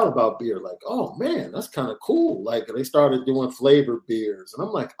find out about beer. Like, oh, man, that's kind of cool. Like they started doing flavored beers. And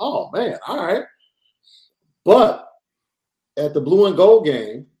I'm like, oh, man, all right. But at the Blue and Gold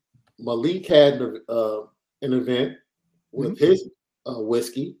game, Malik had an event with his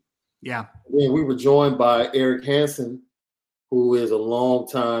whiskey. Yeah. And we were joined by Eric Hansen, who is a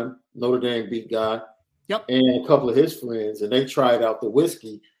longtime Notre Dame beat guy. Yep. And a couple of his friends. And they tried out the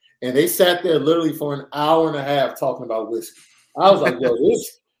whiskey. And they sat there literally for an hour and a half talking about whiskey. I was like, yo,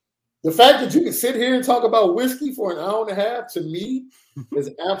 the fact that you can sit here and talk about whiskey for an hour and a half, to me,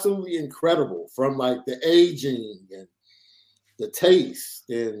 is absolutely incredible. From like the aging and the taste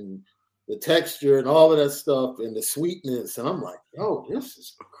and the texture and all of that stuff and the sweetness. And I'm like, yo, this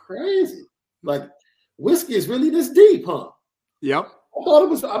is crazy. Like whiskey is really this deep, huh? Yep. I thought it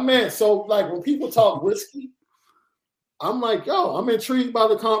was, man. So like when people talk whiskey, I'm like, yo, I'm intrigued by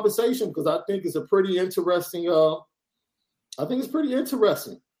the conversation because I think it's a pretty interesting. I think it's pretty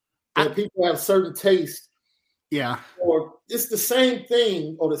interesting that people have certain taste. Yeah. Or it's the same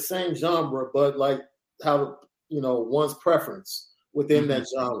thing or the same genre, but like how, one's preference within that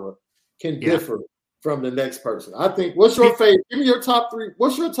genre can differ from the next person. I think, what's your favorite? Give me your top three.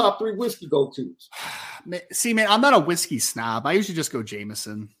 What's your top three whiskey go-tos? See, man, I'm not a whiskey snob. I usually just go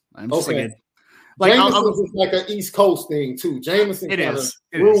Jameson. I'm just okay. Like Jameson is like an East Coast thing too. Jameson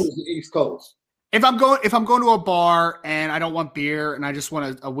rules the East Coast. If I'm going to a bar and I don't want beer and I just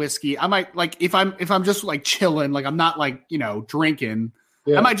want a whiskey, I might like if I'm just like chilling, like I'm not like drinking.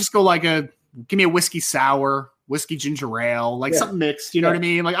 Yeah. I might just go like give me a whiskey sour, whiskey ginger ale, like something mixed. You know what I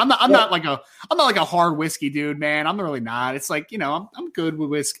mean? Like I'm not like a hard whiskey dude, man. I'm really not. It's like I'm good with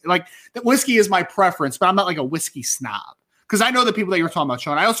whiskey. Like that whiskey is my preference, but I'm not like a whiskey snob. Because I know the people that you're talking about,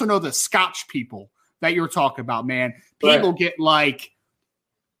 Sean. I also know the Scotch people that you're talking about, man. People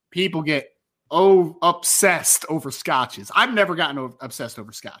get obsessed over Scotches. I've never gotten obsessed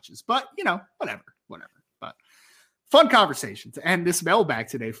over Scotches, but whatever. But fun conversation to end this mailbag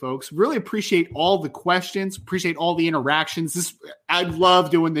today, folks. Really appreciate all the questions, appreciate all the interactions. I love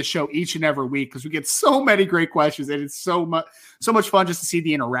doing this show each and every week because we get so many great questions, and it's so much fun just to see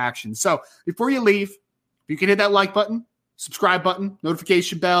the interaction. So before you leave, if you can hit that like button, subscribe button,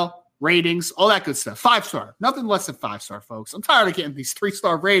 notification bell, ratings, all that good stuff. 5-star, nothing less than 5-star, folks. I'm tired of getting these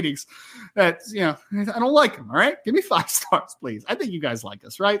 3-star ratings that, I don't like them. All right. Give me 5 stars, please. I think you guys like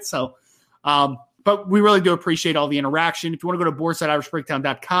us, right? So, but we really do appreciate all the interaction. If you want to go to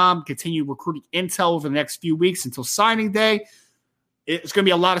boards.irishbreakdown.com, continue recruiting intel over the next few weeks until signing day. It's going to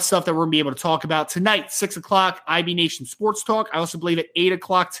be a lot of stuff that we're going to be able to talk about tonight, 6:00, IB Nation Sports Talk. I also believe at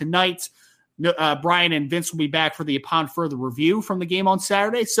 8:00 tonight, Brian and Vince will be back for the Upon Further review from the game on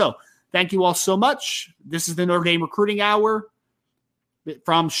Saturday. So thank you all so much. This is the Notre Dame Recruiting Hour.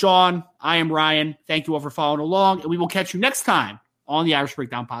 From Sean, I am Ryan. Thank you all for following along, and we will catch you next time on the Irish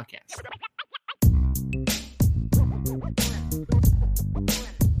Breakdown Podcast.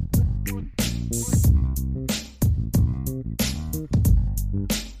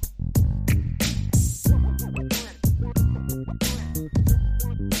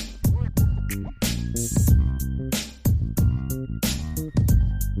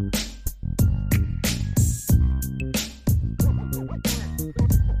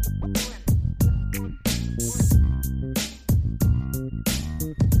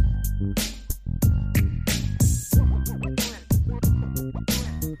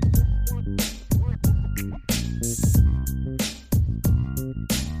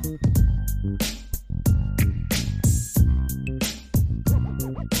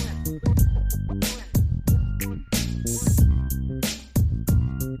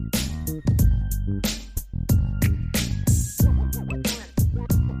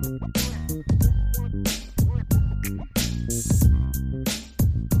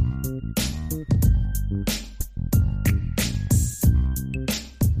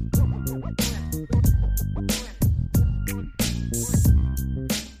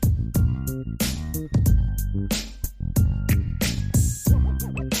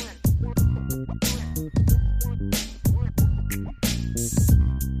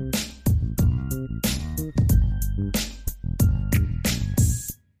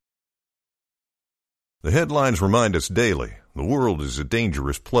 The headlines remind us daily, the world is a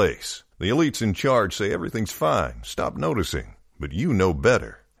dangerous place. The elites in charge say everything's fine, stop noticing. But you know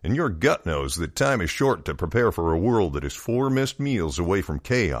better. And your gut knows that time is short to prepare for a world that is 4 missed meals away from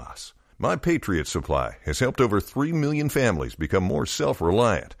chaos. My Patriot Supply has helped over 3 million families become more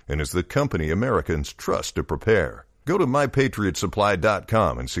self-reliant and is the company Americans trust to prepare. Go to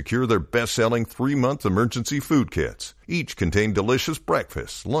MyPatriotSupply.com and secure their best-selling 3-month emergency food kits. Each contain delicious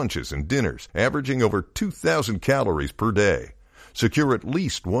breakfasts, lunches, and dinners, averaging over 2,000 calories per day. Secure at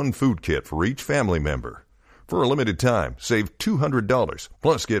least 1 food kit for each family member. For a limited time, save $200,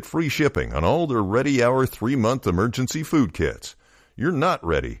 plus get free shipping on all their Ready Hour 3-month emergency food kits. You're not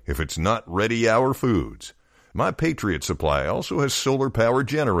ready if it's not Ready Hour Foods. My Patriot Supply also has solar power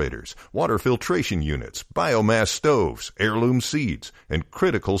generators, water filtration units, biomass stoves, heirloom seeds, and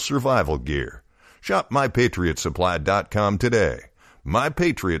critical survival gear. Shop MyPatriotSupply.com today.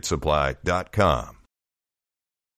 MyPatriotSupply.com.